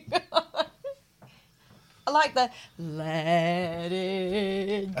 I like the let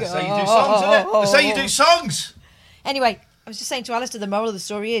it go. That's how you do songs, isn't it? That's how you do songs. Anyway, I was just saying to Alistair, the moral of the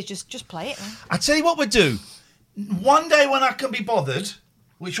story is just play it. Man. I tell you what we'll do. One day when I can be bothered,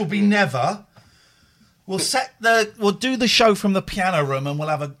 which will be never, we'll do the show from the piano room and we'll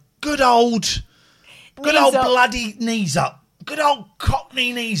have a good old bloody knees up. Good old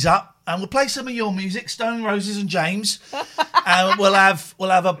Cockney knees up. And we'll play some of your music, Stone Roses and James. And we'll have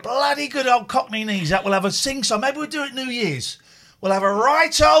a bloody good old Cockney knees up. We'll have a sing-song. Maybe we'll do it New Year's. We'll have a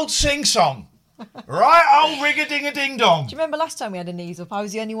right old sing-song. Right old rig-a-ding-a-ding-dong. Do you remember last time we had a knees up? I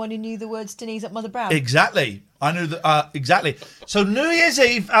was the only one who knew the words to knees up Mother Brown. Exactly. I knew that. Exactly. So New Year's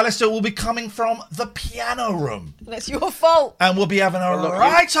Eve, Alistair, will be coming from the piano room. That's your fault. And we'll be having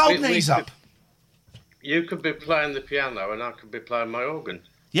old knees up. You could be playing the piano and I could be playing my organ.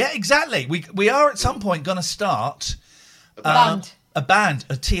 Yeah, exactly. We are at some point going to start a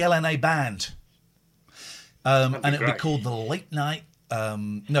TLNA band. And it'll be called the Late Night.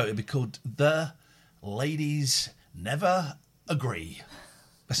 It'll be called The Ladies Never Agree.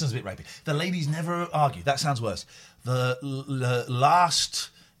 That sounds a bit rapey. The Ladies Never Argue. That sounds worse. The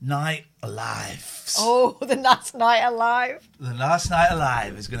Last Night Alive. Oh, the Last Night Alive. The Last Night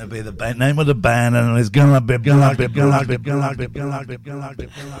Alive is going to be the name of the band, and it's going to be.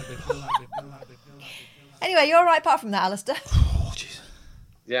 Anyway, you're all right apart from that, Alistair. Oh, jeez.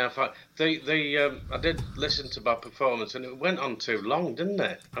 Yeah, in fact, I did listen to my performance, and it went on too long, didn't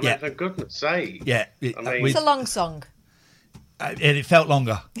it? I mean, for goodness sake. Yeah, it's a long song. It felt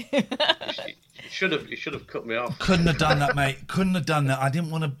longer. You should have cut me off. Couldn't have done that, mate. Couldn't have done that. I didn't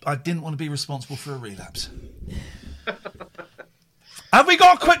want to be responsible for a relapse. Have you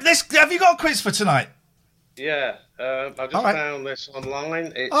got a quiz for tonight? Yeah, I just found this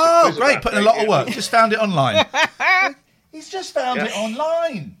online. It's great! Putting a lot of work. Just found it online. He's just found it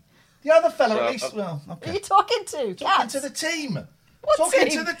online. The other fella, at least. Well, okay. Who are you talking to? Talking to the team. What talking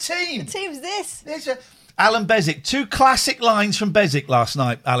team? to the team. What team's this? Alan Beswick. 2 classic lines from Beswick last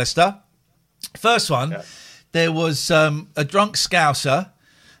night, Alistair. First one, there was a drunk Scouser,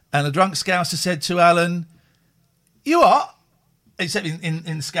 and the drunk Scouser said to Alan, "You are," except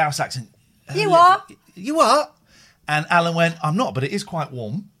in Scouse accent. You are. You are. And Alan went, "I'm not, but it is quite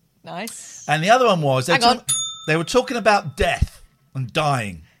warm." Nice. And the other one was they were talking about death and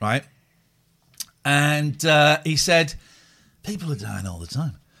dying, right? And he said, "People are dying all the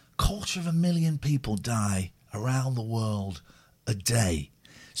time. 250,000 people die around the world a day.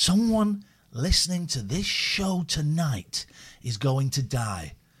 Someone listening to this show tonight is going to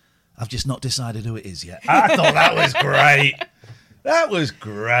die. I've just not decided who it is yet." I thought that was great. That was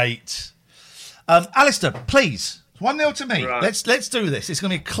great. Alistair, please. 1-0 to me. Right. Let's do this. It's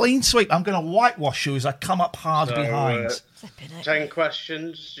going to be a clean sweep. I'm going to whitewash you as I come up hard behind. 10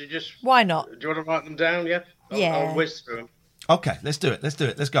 questions. Why not? Do you want to write them down? Yeah. I'll whiz through them. Okay, let's do it.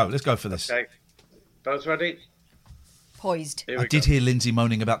 Let's go for this. Okay. Both ready? Poised. I did hear Lindsay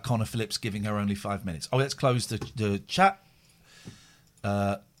moaning about Connor Phillips giving her only 5 minutes. Oh, let's close the chat.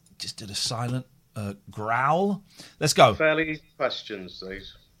 Just did a silent growl. Let's go. Fairly easy questions,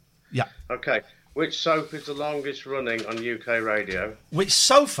 these. Yeah. Okay. Which soap is the longest running on UK radio? Which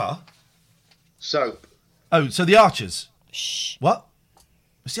sofa? Soap. Oh, so The Archers. Shh. What?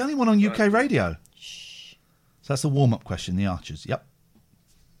 It's the only one on UK radio. Shh. So that's the warm-up question, The Archers. Yep.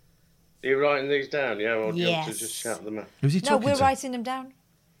 Are you writing these down, yeah? Or do you want Yes. to just shout them out? Who's he talking No, we're to? writing them down.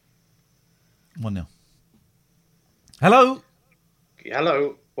 1-0. Hello?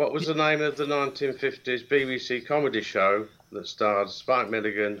 Hello. What was the name of the 1950s BBC comedy show that starred Spike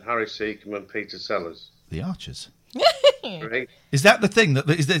Milligan, Harry Seacombe and Peter Sellers? The Archers. Three. Is that the thing?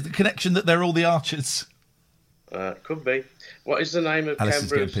 Is there the connection that they're all the Archers? Could be. What is the name of Alistair's Ken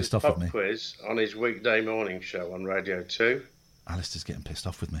getting Bruce's pissed off with pop me. quiz on his weekday morning show on Radio 2? Alistair's getting pissed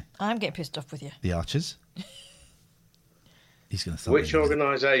off with me. I'm getting pissed off with you. The Archers. He's going to. Which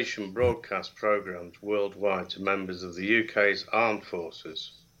organisation broadcasts programmes worldwide to members of the UK's armed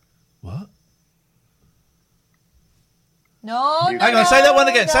forces? What? No, no. Hang on, say that one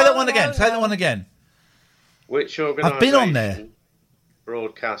again. no, Say that one no, again. no. Say that one again. Which organisation I've been on there.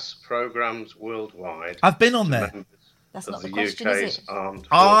 broadcasts programmes worldwide? I've been on there. That's of not the the question, UK's is it? armed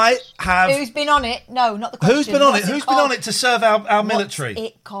I forces. have. Who's been on it? No, not the question. Who's been on What's it? Who's been on called? it to serve our military? What's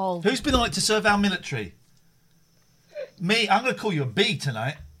it called? Who's been on it to serve our military? Me. I'm going to call you a B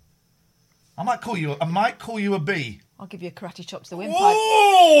tonight. I might call you a B. I'll give you a karate chop to the windpipe.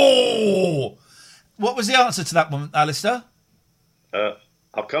 Oh! What was the answer to that one, Alistair?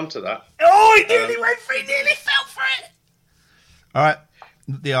 I'll come to that. Oh, he nearly went for it. He nearly fell for it. All right,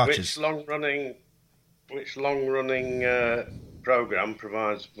 The Archers. Which long-running programme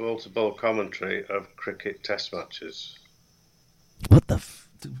provides ball-to-ball commentary of cricket test matches? What the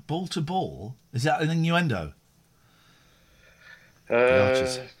ball to ball? Is that an innuendo? The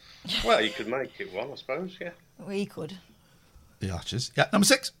Archers. Well, you could make it one, I suppose. Yeah. We could. The Archers. Yeah, number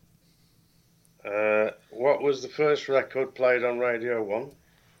 6. What was the first record played on Radio 1?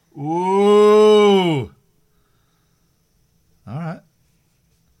 Ooh. All right.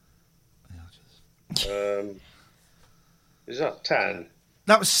 Is that 10?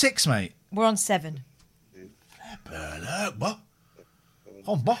 That was 6, mate. We're on 7. What?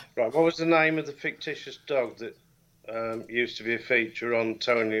 Right, what was the name of the fictitious dog that used to be a feature on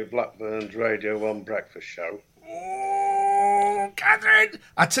Tony Blackburn's Radio 1 breakfast show? Oh, Catherine!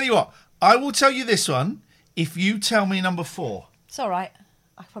 I tell you what, I will tell you this one if you tell me number 4. It's all right.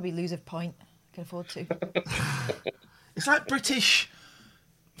 I could probably lose a point. I can afford to. It's like British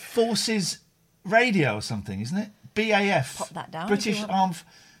Forces Radio or something, isn't it? BAF. Pop that down. British Armed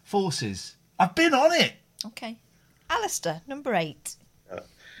Forces. I've been on it. Okay. Alistair, number 8.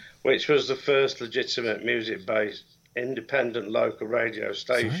 Which was the first legitimate music-based independent local radio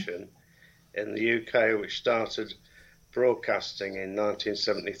station in the UK which started broadcasting in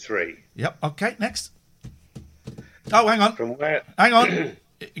 1973? Yep, okay, next. Oh, hang on. From where? Hang on.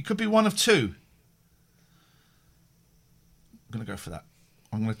 It could be one of 2. I'm going to go for that.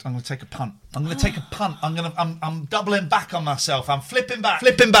 I'm going to take a punt. I'm going to take a punt. I'm doubling back on myself. I'm flipping back.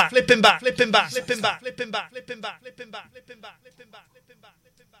 Flipping back. Flipping back. Flipping back. Flipping back. Flipping back. Flipping back. Flipping back. Flipping back. Flipping back. Flipping back.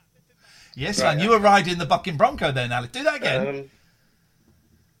 Flipping back. Yes, man. You were riding the bucking bronco then, Alex. Do that again.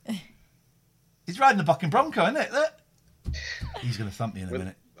 He's riding the bucking bronco, isn't it? Look. He's going to thump me in a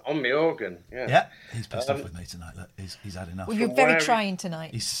minute. On the organ, yeah. Yeah, he's pissed off with me tonight. Look, he's had enough. Well, you're very trying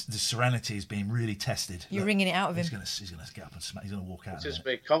tonight. The serenity is being really tested. You're wringing it out of him. He's going to get up and smack. He's going to walk out. It's just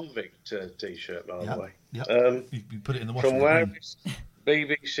a convict T-shirt, by the way. Yep. You put it in the washing. From where is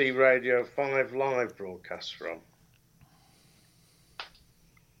BBC Radio 5 live broadcast from?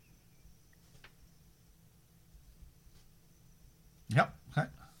 Yep. Okay.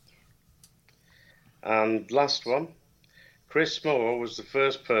 And last one. Chris Moore was the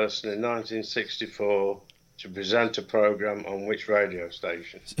first person in 1964 to present a programme on which radio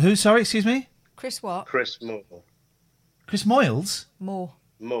station? Who, sorry, excuse me? Chris what? Chris Moore. Chris Moyles? More.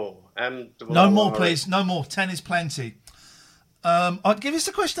 More. No more, please. No more. 10 is plenty. I'll give us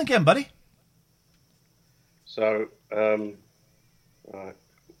the question again, buddy. So, right.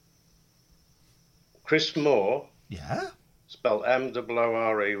 Chris Moore, spelled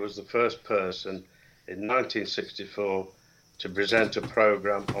M-O-O-R-E, was the first person in 1964 to present a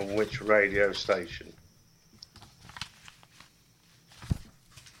programme on which radio station?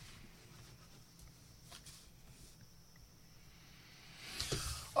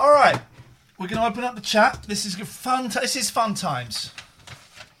 All right, we're going to open up the chat. This is fun. This is fun times.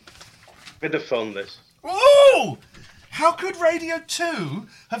 Bit of fun, this. Ooh! How could Radio 2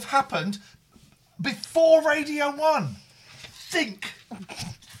 have happened before Radio 1? Think.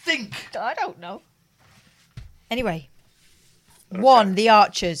 I don't know. Anyway. 1, The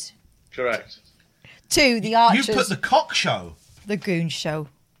Archers. Correct. 2, The Archers. You put The Cock Show. The Goon Show.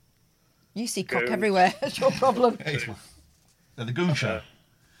 You see cock Goon. everywhere. That's your problem. The Goon Show.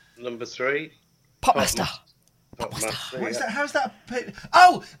 Number 3. Popmaster. Popmaster. What is that? How's that?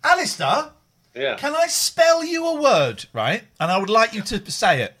 Oh, Alistair. Yeah. Can I spell you a word, right? And I would like you to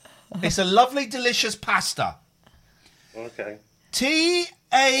say it. It's a lovely, delicious pasta. Okay.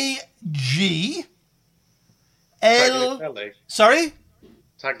 T-A-G-L... Tagliatelle. Sorry?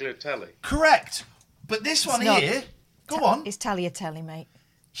 Tagliatelle. Correct. But this one here... Go on. It's tagliatelle, mate.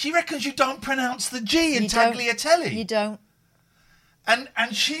 She reckons you don't pronounce the G in tagliatelle. You don't. And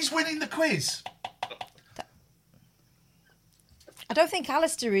she's winning the quiz. I don't think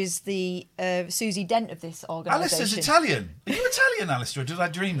Alistair is the Susie Dent of this organisation. Alistair's Italian. Are you Italian, Alistair? Or did I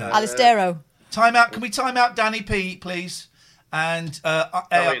dream that? Alistero. Time out. Can we time out Danny P, please? And Ducks.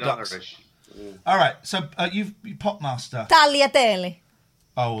 Irish. All right. So you Popmaster. Tagliatelle.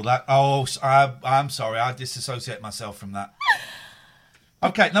 I'm sorry. I disassociate myself from that.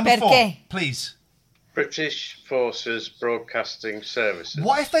 Okay, number 4, please. British Forces Broadcasting Services.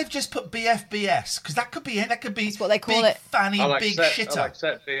 What if they've just put BFBS? Because that could be That's what they call big it. Fanny I'll big accept, shitter. I'll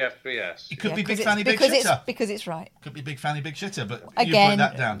accept BFBS. It could be big fanny big shitter. Because it's right. Could be big fanny big shitter, but Again, you put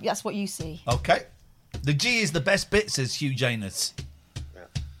that down. That's what you see. Okay. The G is the best bit, says Hugh Janus. Yeah.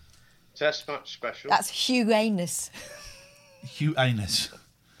 Test match special. That's Hugh Anus. Hugh Anus.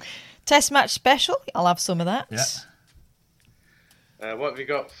 Test match special. I'll have some of that. Yeah. What have you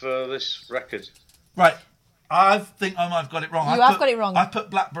got for this record? Right. I think I might have got it wrong. You have got it wrong. I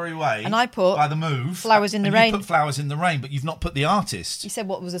put Blackberry Way. And I put By The Move. Flowers in the and Rain. You put Flowers in the Rain, but you've not put the artist. You said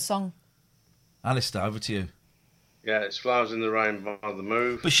what was the song? Alistair, over to you. Yeah, it's Flowers in the Rain by The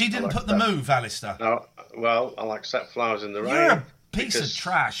Move. But she didn't put The Move, Alistair. No, well, I'll accept Flowers in the Rain. You're a piece of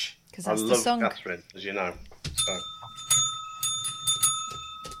trash. Because that's I the love song. Catherine, as you know.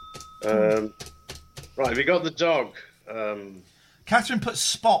 So. Right, have you got the dog? Catherine put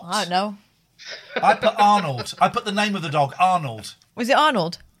Spot. I don't know. I put Arnold. I put the name of the dog, Arnold. Was it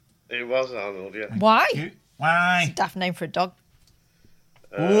Arnold? It was Arnold, yeah. Why? Why? It's a daft name for a dog.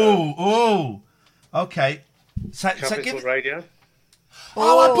 Okay. Capital Radio.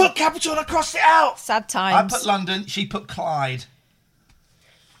 I put Capital and I crossed it out. Sad times. I put London. She put Clyde.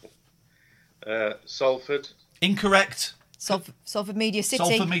 Salford. Incorrect. Salford Media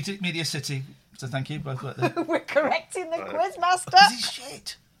City. Salford Media City. So thank you. Both worked there. We're correcting the quiz master. This is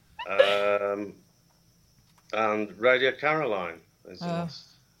shit. And Radio Caroline.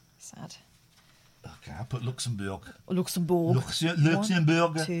 Sad. Okay, I put Luxembourg. Luxembourg. 1,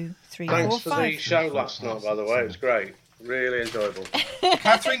 2, 3, Thanks 4, for 5. the show last night, by the way. It was great. Really enjoyable.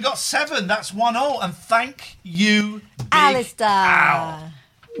 Catherine got 7. That's 1-0. And thank you, Big Alistair. Al.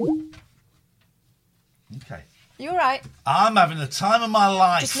 Okay. You all right? I'm having the time of my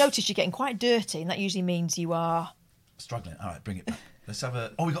life. Just noticed you're getting quite dirty, and that usually means you are struggling. All right, bring it back. Let's have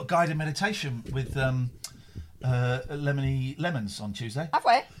a. Oh, we got guided meditation with Lemons on Tuesday. Have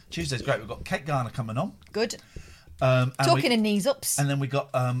we? Tuesday's great. We've got Kate Garner coming on. Good. And Talking in knees ups. And then we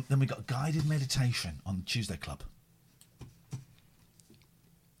got guided meditation on Tuesday Club.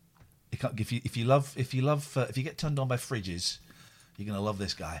 If you get turned on by fridges, you're gonna love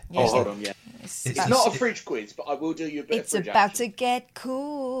this guy. Yes. Oh, hold on, yeah. It's not a fridge quiz, but I will do you a bit of fridge It's about action. to get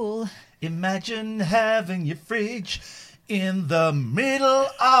cool. Imagine having your fridge in the middle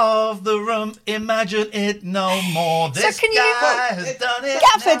of the room. Imagine it no more. This can you- guy has done it.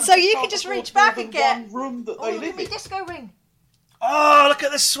 Gafford, so you can just reach back and get. Room that Oh, look at me disco ring. Oh, look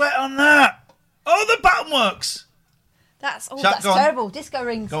at the sweat on that. Oh, the button works. That's Go on. terrible. Disco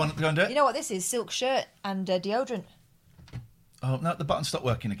rings. Go on and do it. You know what this is? Silk shirt and deodorant. Oh, no, the button stopped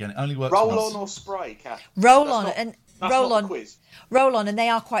working again. It only works Roll once. on or spray, Kath? Roll That's on not- and that's roll not on. the quiz. Roll on, and they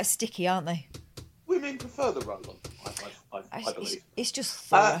are quite sticky, aren't they? Women prefer the roll on, I believe. It's just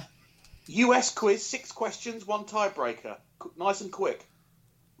thorough. US quiz, 6 questions, 1 tiebreaker. Nice and quick.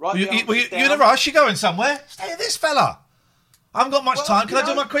 Right. You in a rush? You going somewhere? Stay with this fella. I haven't got much time. Can I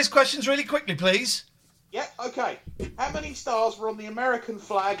do my quiz questions really quickly, please? Yeah, okay. How many stars were on the American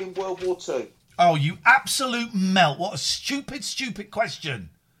flag in World War II? Oh, you absolute melt. What a stupid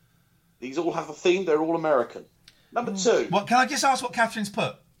question. These all have a theme. They're all American. Number 2. What? Can I just ask what Catherine's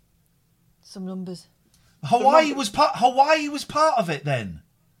put? Some numbers. Hawaii was part of it then.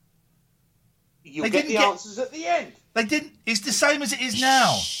 You'll get the answers at the end. They didn't. It's the same as it is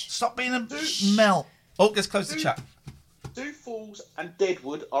now. Stop being a melt. Oh, let's close the chat. Sioux Falls and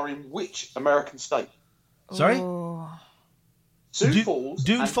Deadwood are in which American state? Sorry? Sioux Falls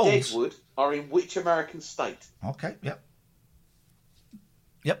and Falls. Deadwood are in which American state? Okay, yep.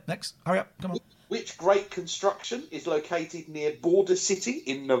 Yep, next. Hurry up, come on. Which great construction is located near Boulder City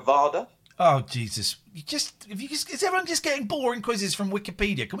in Nevada? Oh, Jesus. Is everyone just getting boring quizzes from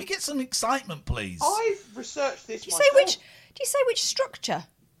Wikipedia? Can we get some excitement, please? I've researched this Do you myself. say which structure?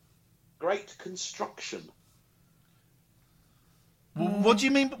 Great construction. What do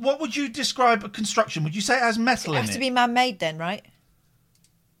you mean? What would you describe a construction? Would you say it has metal It in has it? to be man-made then, right?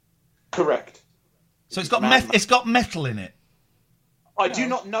 Correct. So it's got it's got metal in it. I do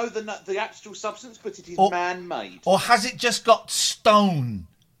not know the actual substance, but it is man-made. Or has it just got stone?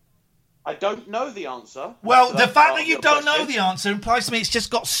 I don't know the answer. Well, the fact that you don't know the answer implies to me it's just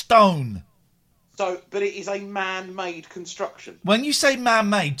got stone. So, but it is a man-made construction. When you say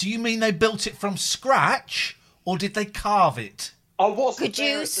man-made, do you mean they built it from scratch, or did they carve it? I wasn't Could there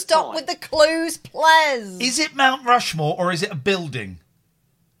you at the stop time. with the clues, please? Is it Mount Rushmore, or is it a building?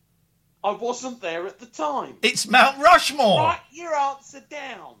 I wasn't there at the time. It's Mount Rushmore. Write your answer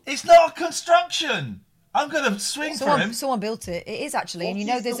down. It's not a construction. I'm going to swing for him. Someone built it. It is actually, and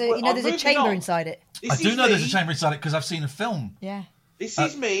What there's is a chamber inside it. I do know there's a chamber inside it because I've seen a film. Yeah. This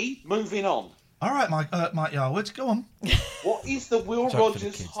is me moving on. All right, Mike Yarwood, go on. What is the Will Joke for the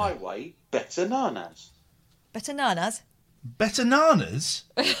Rogers kids, Highway better known as? Bananas? Bananas?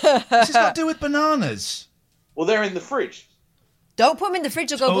 What's this got to do with bananas? Well, they're in the fridge. Don't put them in the fridge,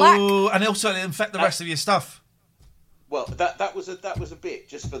 they'll go black. Oh, and also it'll infect the rest of your stuff. Well, that was a bit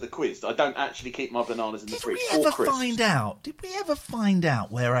just for the quiz. I don't actually keep my bananas in the fridge. Did we ever find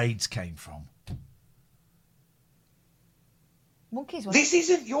out where AIDS came from? Monkeys. This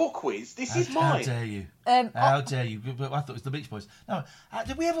isn't your quiz. This is mine. How dare you? How dare you? I thought it was the Beach Boys. No,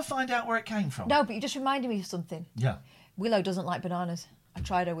 did we ever find out where it came from? No, but you just reminded me of something. Yeah. Willow doesn't like bananas. I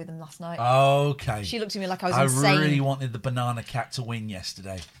tried her with them last night. Okay. She looked at me like I was insane. I really wanted the banana cat to win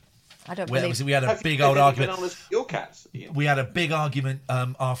yesterday. I don't We believe... had a Have big you old had any argument. bananas for your cats? Ian? We had a big argument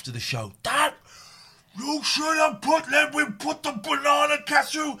after the show. Dad, you should have put the banana cat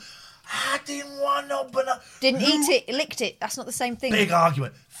through. I didn't want no banana. Didn't eat it, licked it. That's not the same thing. Big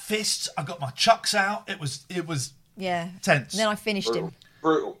argument. Fists. I got my chucks out. It was Yeah. tense. And then I finished him.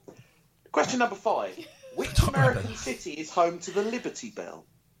 Brutal. Question number 5. Which American city is home to the Liberty Bell?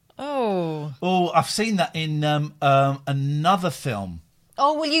 Oh, I've seen that in another film.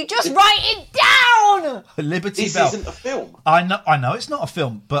 Oh, will you just write it down? Liberty This Bell. isn't a film. I know it's not a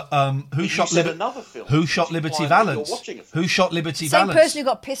film, but who shot said Liberty? another film. Who shot Which Liberty implies that Valance? you're watching a film. Who shot Liberty Same Valance? person who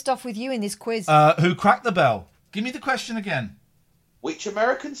got pissed off with you in this quiz. Who cracked the bell? Give me the question again. Which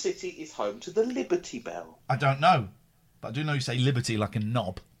American city is home to the Liberty Bell? I don't know, but I do know you say liberty like a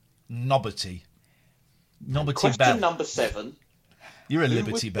knob. Nobberty Bell. Question number 7. You're a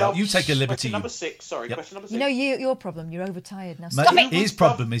Liberty Bell. You take a liberty. Question number 6. Sorry, Yep. question number 6. You know, your problem. You're overtired now. Mate, Stop it. His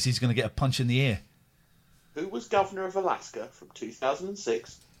problem is he's going to get a punch in the ear. Who was governor of Alaska from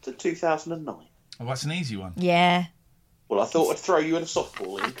 2006 to 2009? Oh, that's an easy one. Yeah. Well, I thought I'd throw you in a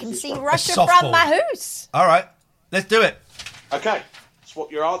softball. Ian, I can 'cause it's see one- Russia softball. from my house. All right, let's do it. Okay,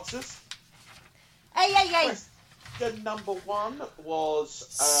 swap your answers. Hey. Question number 1 was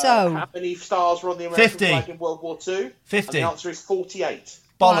So- how many stars were on the American 50. flag in World War II? 50. And the answer is 48.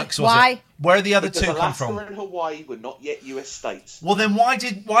 Bollocks, was Why? it? Where did the other Because two come Alaska from? and Hawaii were not yet US states. Well, then why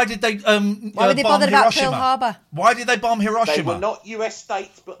did they Why were they bomb bothered about Hiroshima? Pearl Harbor? Why did they bomb Hiroshima? They were not US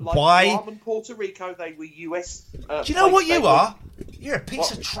states, but like Why? Guam and Puerto Rico, they were US. Do you know what you are? You're a piece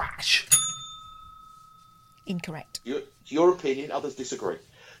What? of trash. Incorrect. Your opinion, others disagree.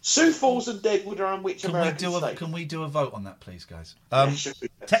 Sioux Falls and Deadwood are on which American state? Can we do a vote on that, please, guys? Yeah, sure,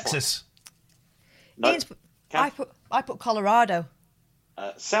 that's Texas. No. Ian's I put Colorado.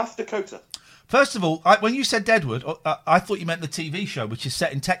 South Dakota. First of all, when you said Deadwood, I thought you meant the TV show, which is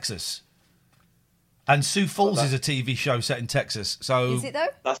set in Texas. And Sioux Falls is a TV show set in Texas. So Is it though?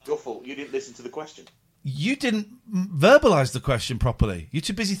 That's your fault. You didn't listen to the question. you didn't verbalise the question properly. You're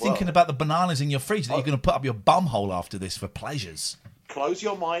too busy thinking about the bananas in your fridge that you're going to put up your bum hole after this for pleasures. Close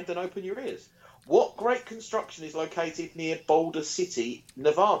your mind and open your ears. What great construction is located near Boulder City,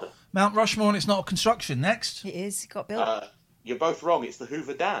 Nevada? Mount Rushmore, and it's not a construction. Next. It is. It got built. You're both wrong. It's the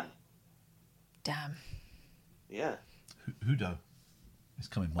Hoover Dam. Damn. Yeah. Hoodo. It's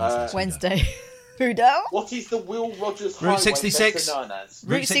coming Wednesday. Hoodo? What is the Will Rogers Route Highway 66. better known as?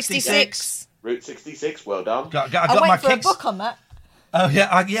 Route 66. Route 66. Well done. I went for a book on that. Oh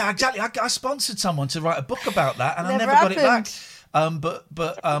yeah, exactly. I sponsored someone to write a book about that, and I Never never got it back. happened.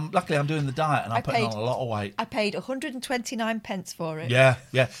 But luckily I'm doing the diet, and I'm putting on a lot of weight. I paid 129 pence for it. Yeah.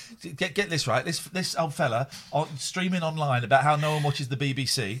 Get this right. This old fella streaming online about how no one watches the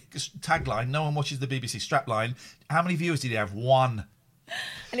BBC. Tagline: No one watches the BBC. Strapline: How many viewers did he have? 1.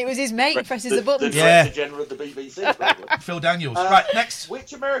 And it was his mate who presses the button. The Director General of the BBC. Probably. Phil Daniels. Right, next.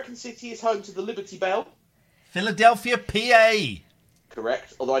 Which American city is home to the Liberty Bell? Philadelphia, PA.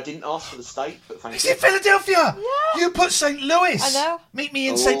 Correct. Although I didn't ask for the state, but thank Is you. it Philadelphia? Yeah. You put St. Louis. I know. Meet me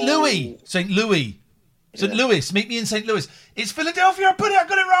in St. Louis. St. Louis. St. Louis. Meet me in St. Louis. It's Philadelphia. I got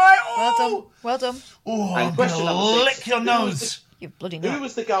it right. Oh. Well done. Oh, And I'm question going to number lick 6. your nose. You bloody Who nut.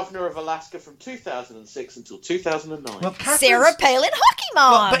 was the governor of Alaska from 2006 until 2009? Well, Sarah Palin Hockey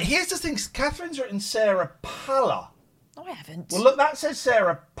Mom. But here's the thing. Catherine's written Sarah Palla. No, I haven't. Well, look, that says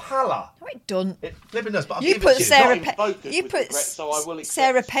Sarah Palla. No, it don't. It flipping does, but I'll You give put it to you. Sarah. Not in focus You with put the correct, so I will accept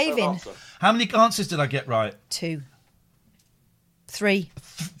Sarah her Pavin. answer. How many answers did I get right? 2. 3.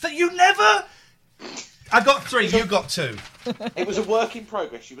 You never... I got 3, you got 2. It was a work in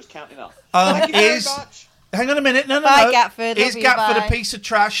progress. She was counting up. Hang on a minute. No. Bye, Gatford. Is Love you, Gatford bye. a piece of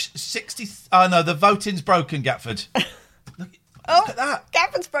trash? 60... Oh, no, the voting's broken, Gatford. Look at that.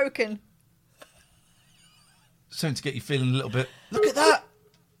 Gatford's broken. Something to get you feeling a little bit... Look at that.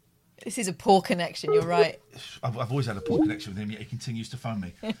 This is a poor connection, you're right. I've always had a poor connection with him, yet he continues to phone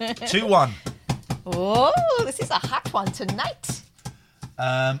me. 2-1. Oh, this is a hot one tonight.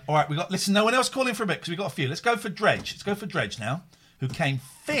 All right, listen, no one else calling for a bit because we've got a few. Let's go for Dredge. Let's go for Dredge now, who came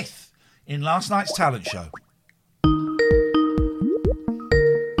 5th in last night's talent show.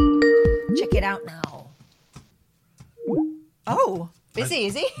 Check it out now. Oh, busy,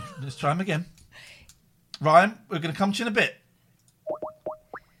 is he? Let's try him again. Ryan, we're going to come to you in a bit.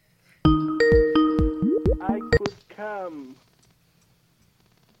 I could come.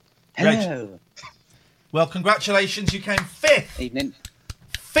 Hello. Well, congratulations, you came 5th. Evening.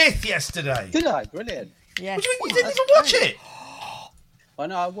 5th yesterday. Did I? Brilliant. Yes. You didn't even watch it. I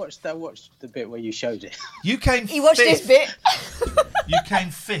know. I watched the bit where you showed it. You came. He watched 5th. this bit. You came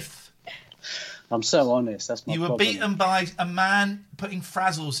 5th. I'm so honest. That's my You were problem. beaten by a man putting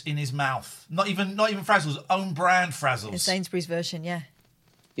Frazzles in his mouth. Not even Frazzles, own brand Frazzles. In Sainsbury's version, yeah.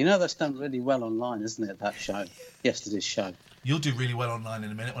 You know that's done really well online, isn't it? That show, yesterday's show. You'll do really well online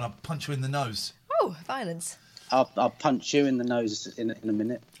in a minute when I punch you in the nose. Oh, violence. I'll punch you in the nose in a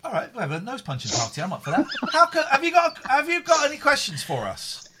minute. All right, we'll have a nose punching party. I'm up for that. Have you got any questions for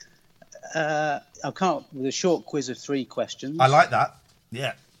us? I've come up with a short quiz of 3 questions. I like that.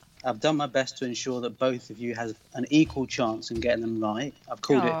 Yeah. I've done my best to ensure that both of you have an equal chance in getting them right. I've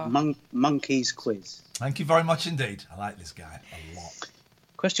called it Monkey's Quiz. Thank you very much indeed. I like this guy a lot.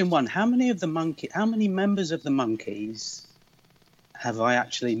 Question 1: How many members of the Monkees have I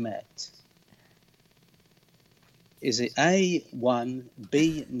actually met? Is it A, 1,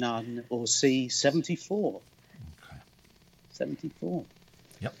 B, none, or C, 74? Okay. 74.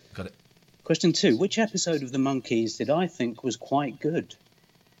 Yep, got it. Question 2: Which episode of the Monkees did I think was quite good?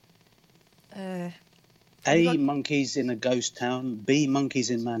 A, Monkeys in a Ghost Town, B, Monkeys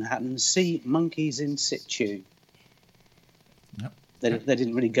in Manhattan, C, Monkeys in Situ. Yep. They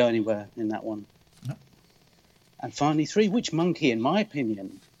didn't really go anywhere in that one. Yep. And finally, 3, which monkey, in my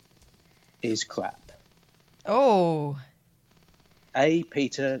opinion, is crap? Oh. A,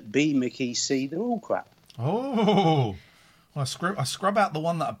 Peter, B, Mickey, C, they're all crap. Oh. Well, I scrub out the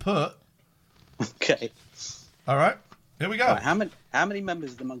one that I put. Okay. All right. Here we go. Right, how many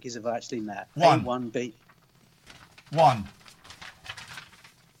members of the Monkees have I actually met? 1. A, 1, B. 1.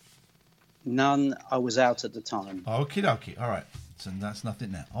 None. I was out at the time. Okie dokie. All right. So that's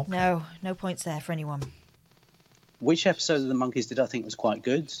nothing now. Okay. No points there for anyone. Which episode of the Monkees did I think was quite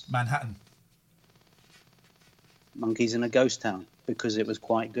good? Manhattan. Monkeys in a Ghost Town, because it was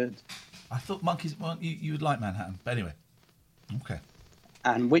quite good. I thought Monkeys. Well, you would like Manhattan, but anyway. Okay.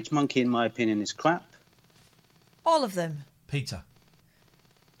 And which monkey, in my opinion, is crap? All of them. Peter.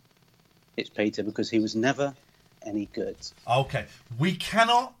 It's Peter, because he was never any good. Okay. We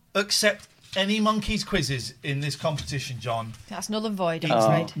cannot accept any Monkeys quizzes in this competition, John. That's null and void, I'm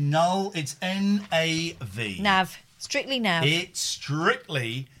afraid. Null. It's NAV. Nav. Strictly nav. It's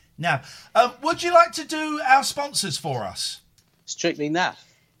strictly nav. Would you like to do our sponsors for us? Strictly nav.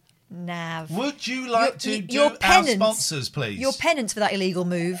 Nav. Would you like to do our sponsors, please? Your penance for that illegal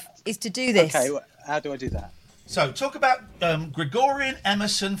move is to do this. Okay, how do I do that? So, talk about Gregorian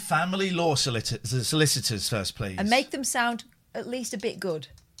Emerson Family Law Solicitors first, please. And make them sound at least a bit good.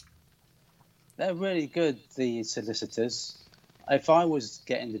 They're really good, the solicitors. If I was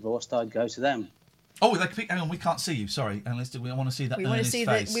getting divorced, I'd go to them. Oh, hang on, we can't see you. Sorry, and we want to see that. We want to see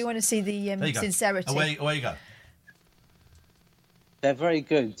face. we want to see the sincerity. Away you go. They're very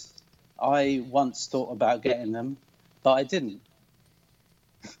good. I once thought about getting them, but I didn't.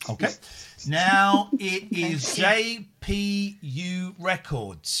 Okay. Now it is JPU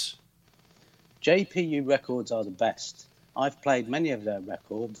Records. JPU Records are the best. I've played many of their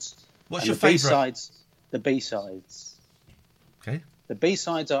records. What's and your the favourite? B-sides, the B-sides. Okay. The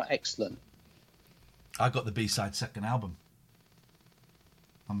B-sides are excellent. I got the B-side second album.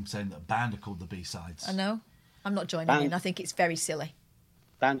 I'm saying that a band are called the B-sides. I know. I'm not joining in. I think it's very silly.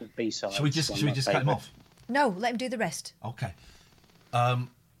 Band of B-sides. Should we just cut him off? No, let him do the rest. Okay.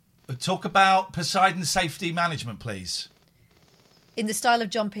 Talk about Poseidon Safety Management, please. In the style of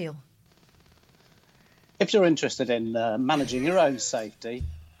John Peel. If you're interested in managing your own safety,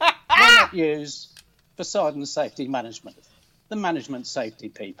 why not use Poseidon Safety Management, the management safety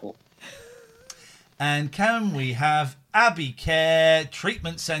people. And can we have Abbey Care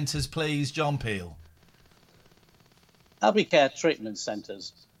Treatment Centres, please, John Peel? Abbey Care Treatment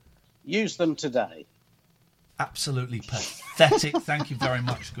Centres. Use them today. Absolutely pathetic. Thank you very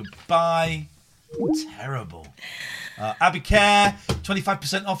much. Goodbye. Terrible. Abbey Care,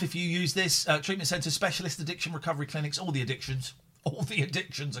 25% off if you use this. Treatment centres, specialist addiction recovery clinics, all the addictions. All the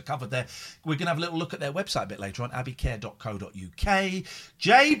addictions are covered there. We're going to have a little look at their website a bit later on, abbeycare.co.uk.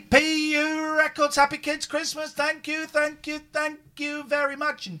 JPU Records, Happy Kids Christmas. Thank you very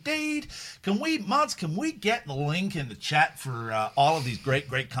much indeed. Can we get the link in the chat for all of these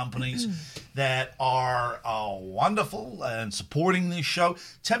great companies that are wonderful and supporting this show?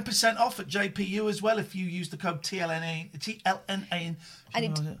 10% off at JPU as well if you use the code TLNA.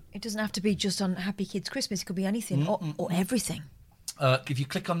 And it doesn't have to be just on Happy Kids Christmas. It could be anything or everything. If you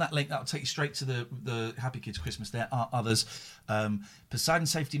click on that link, that'll take you straight to the Happy Kids Christmas. There are others. Poseidon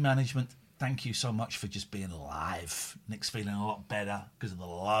Safety Management, thank you so much for just being alive. Nick's feeling a lot better because of the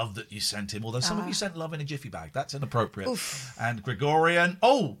love that you sent him. Although some of you sent love in a jiffy bag. That's inappropriate. Oof. And Gregorian.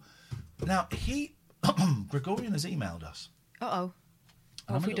 Oh, now Gregorian has emailed us. Uh-oh.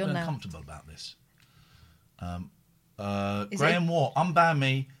 What have we done now? I'm uncomfortable about this. Graham Waugh, unban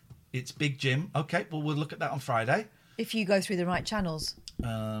me. It's Big Jim. Okay, well, we'll look at that on Friday. If you go through the right channels.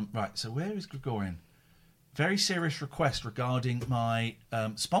 Right, so where is Gregorian? Very serious request regarding my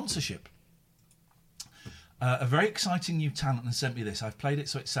sponsorship. A very exciting new talent has sent me this. I've played it,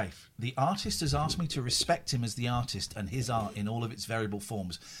 so it's safe. The artist has asked me to respect him as the artist and his art in all of its variable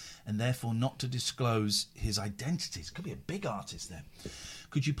forms, and therefore not to disclose his identities. Could be a big artist then.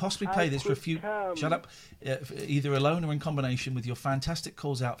 Could you possibly play this for a few... Shut up. Either alone or in combination with your fantastic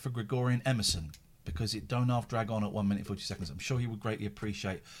calls out for Gregorian Emerson, because it don't half drag on at 1 minute 40 seconds. I'm sure he would greatly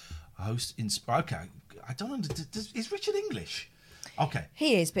appreciate a host Okay, I don't understand. Is Richard English? Okay.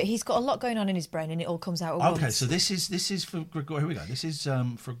 He is, but he's got a lot going on in his brain and it all comes out at once. Okay, so this is for Gregorian. Here we go. This is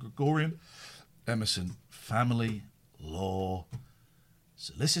for Gregorian Emerson, family, law,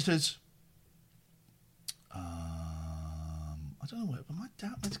 solicitors. I don't know where, but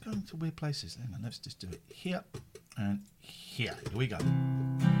let's go into weird places. Hang on, let's just do it here and here. Here we go.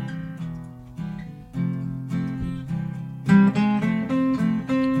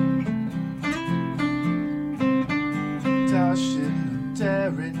 Dashing and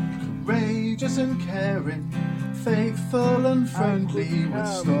daring, courageous and caring, faithful and friendly with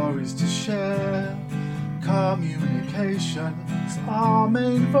stories to share. Communication is our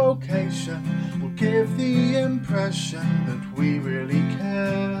main vocation. We'll give the impression that we really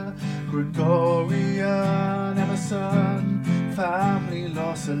care. Gregorian Emerson, family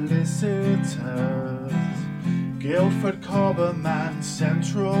law solicitors. Guildford, Cobberman,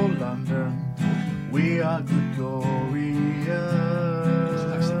 Central London. We are Gregorian. That's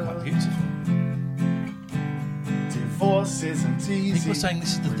actually quite beautiful. Divorce isn't easy. People are saying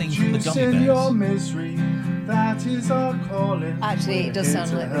this is the thing from the Gummy Bears. Your misery, that is our calling. Actually, it does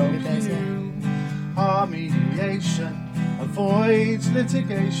sound like the Gummy Bears, yeah. Our mediation avoids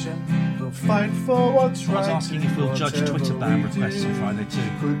litigation. We'll fight for what's right. I was asking if we'll judge Twitter ban requests on Friday too.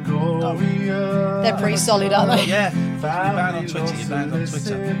 No. They're pretty solid, aren't they? Yeah. You're banned on Twitter. You're banned on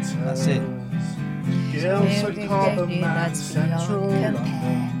Twitter. That's it. Guildford, Cobberman, Central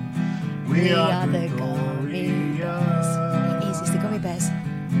London. We are the Gummy Bears. It is, it's the Gummy Bears.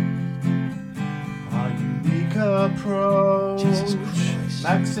 Our unique approach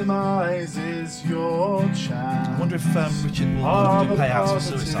maximizes your chance. I wonder if Richard will do payouts for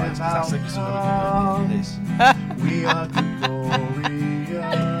suicides. That's like this. We are Gregorian.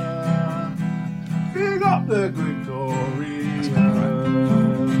 Big up the Gregorian.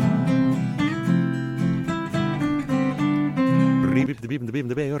 The beam, the beam,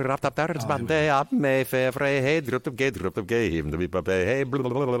 the beam, wrapped up there, it's bad day up, may fair, hey, drop of game, the beep, hey, blah,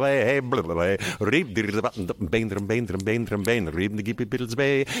 hey, blah, reap the button, bain, reap the gippy biddles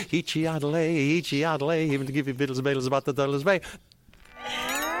bay, eachy adlay, even the gippy biddles bails about the dollars bay.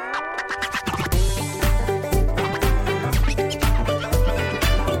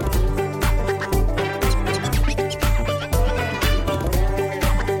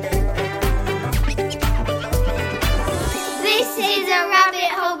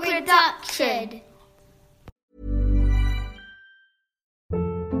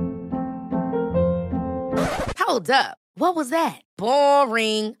 Hold up. What was that?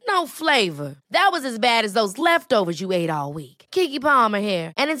 Boring. No flavor. That was as bad as those leftovers you ate all week. Keke Palmer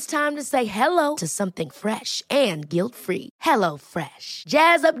here, and it's time to say hello to something fresh and guilt-free. Hello Fresh.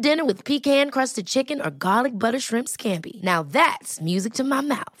 Jazz up dinner with pecan-crusted chicken or garlic butter shrimp scampi. Now that's music to my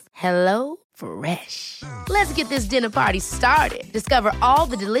mouth. Hello Fresh. Let's get this dinner party started. Discover all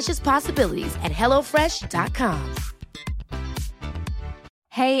the delicious possibilities at HelloFresh.com.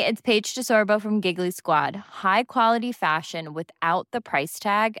 Hey, it's Paige DeSorbo from Giggly Squad. High quality fashion without the price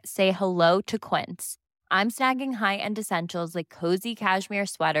tag. Say hello to Quince. I'm snagging high-end essentials like cozy cashmere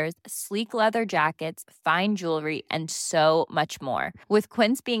sweaters, sleek leather jackets, fine jewelry, and so much more. With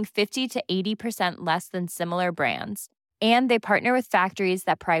Quince being 50 to 80% less than similar brands. And they partner with factories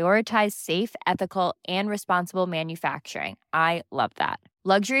that prioritize safe, ethical, and responsible manufacturing. I love that.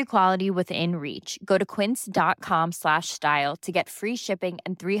 Luxury quality within reach. Go to quince.com/style to get free shipping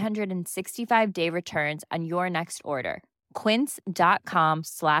and 365-day returns on your next order.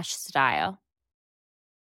 Quince.com/style.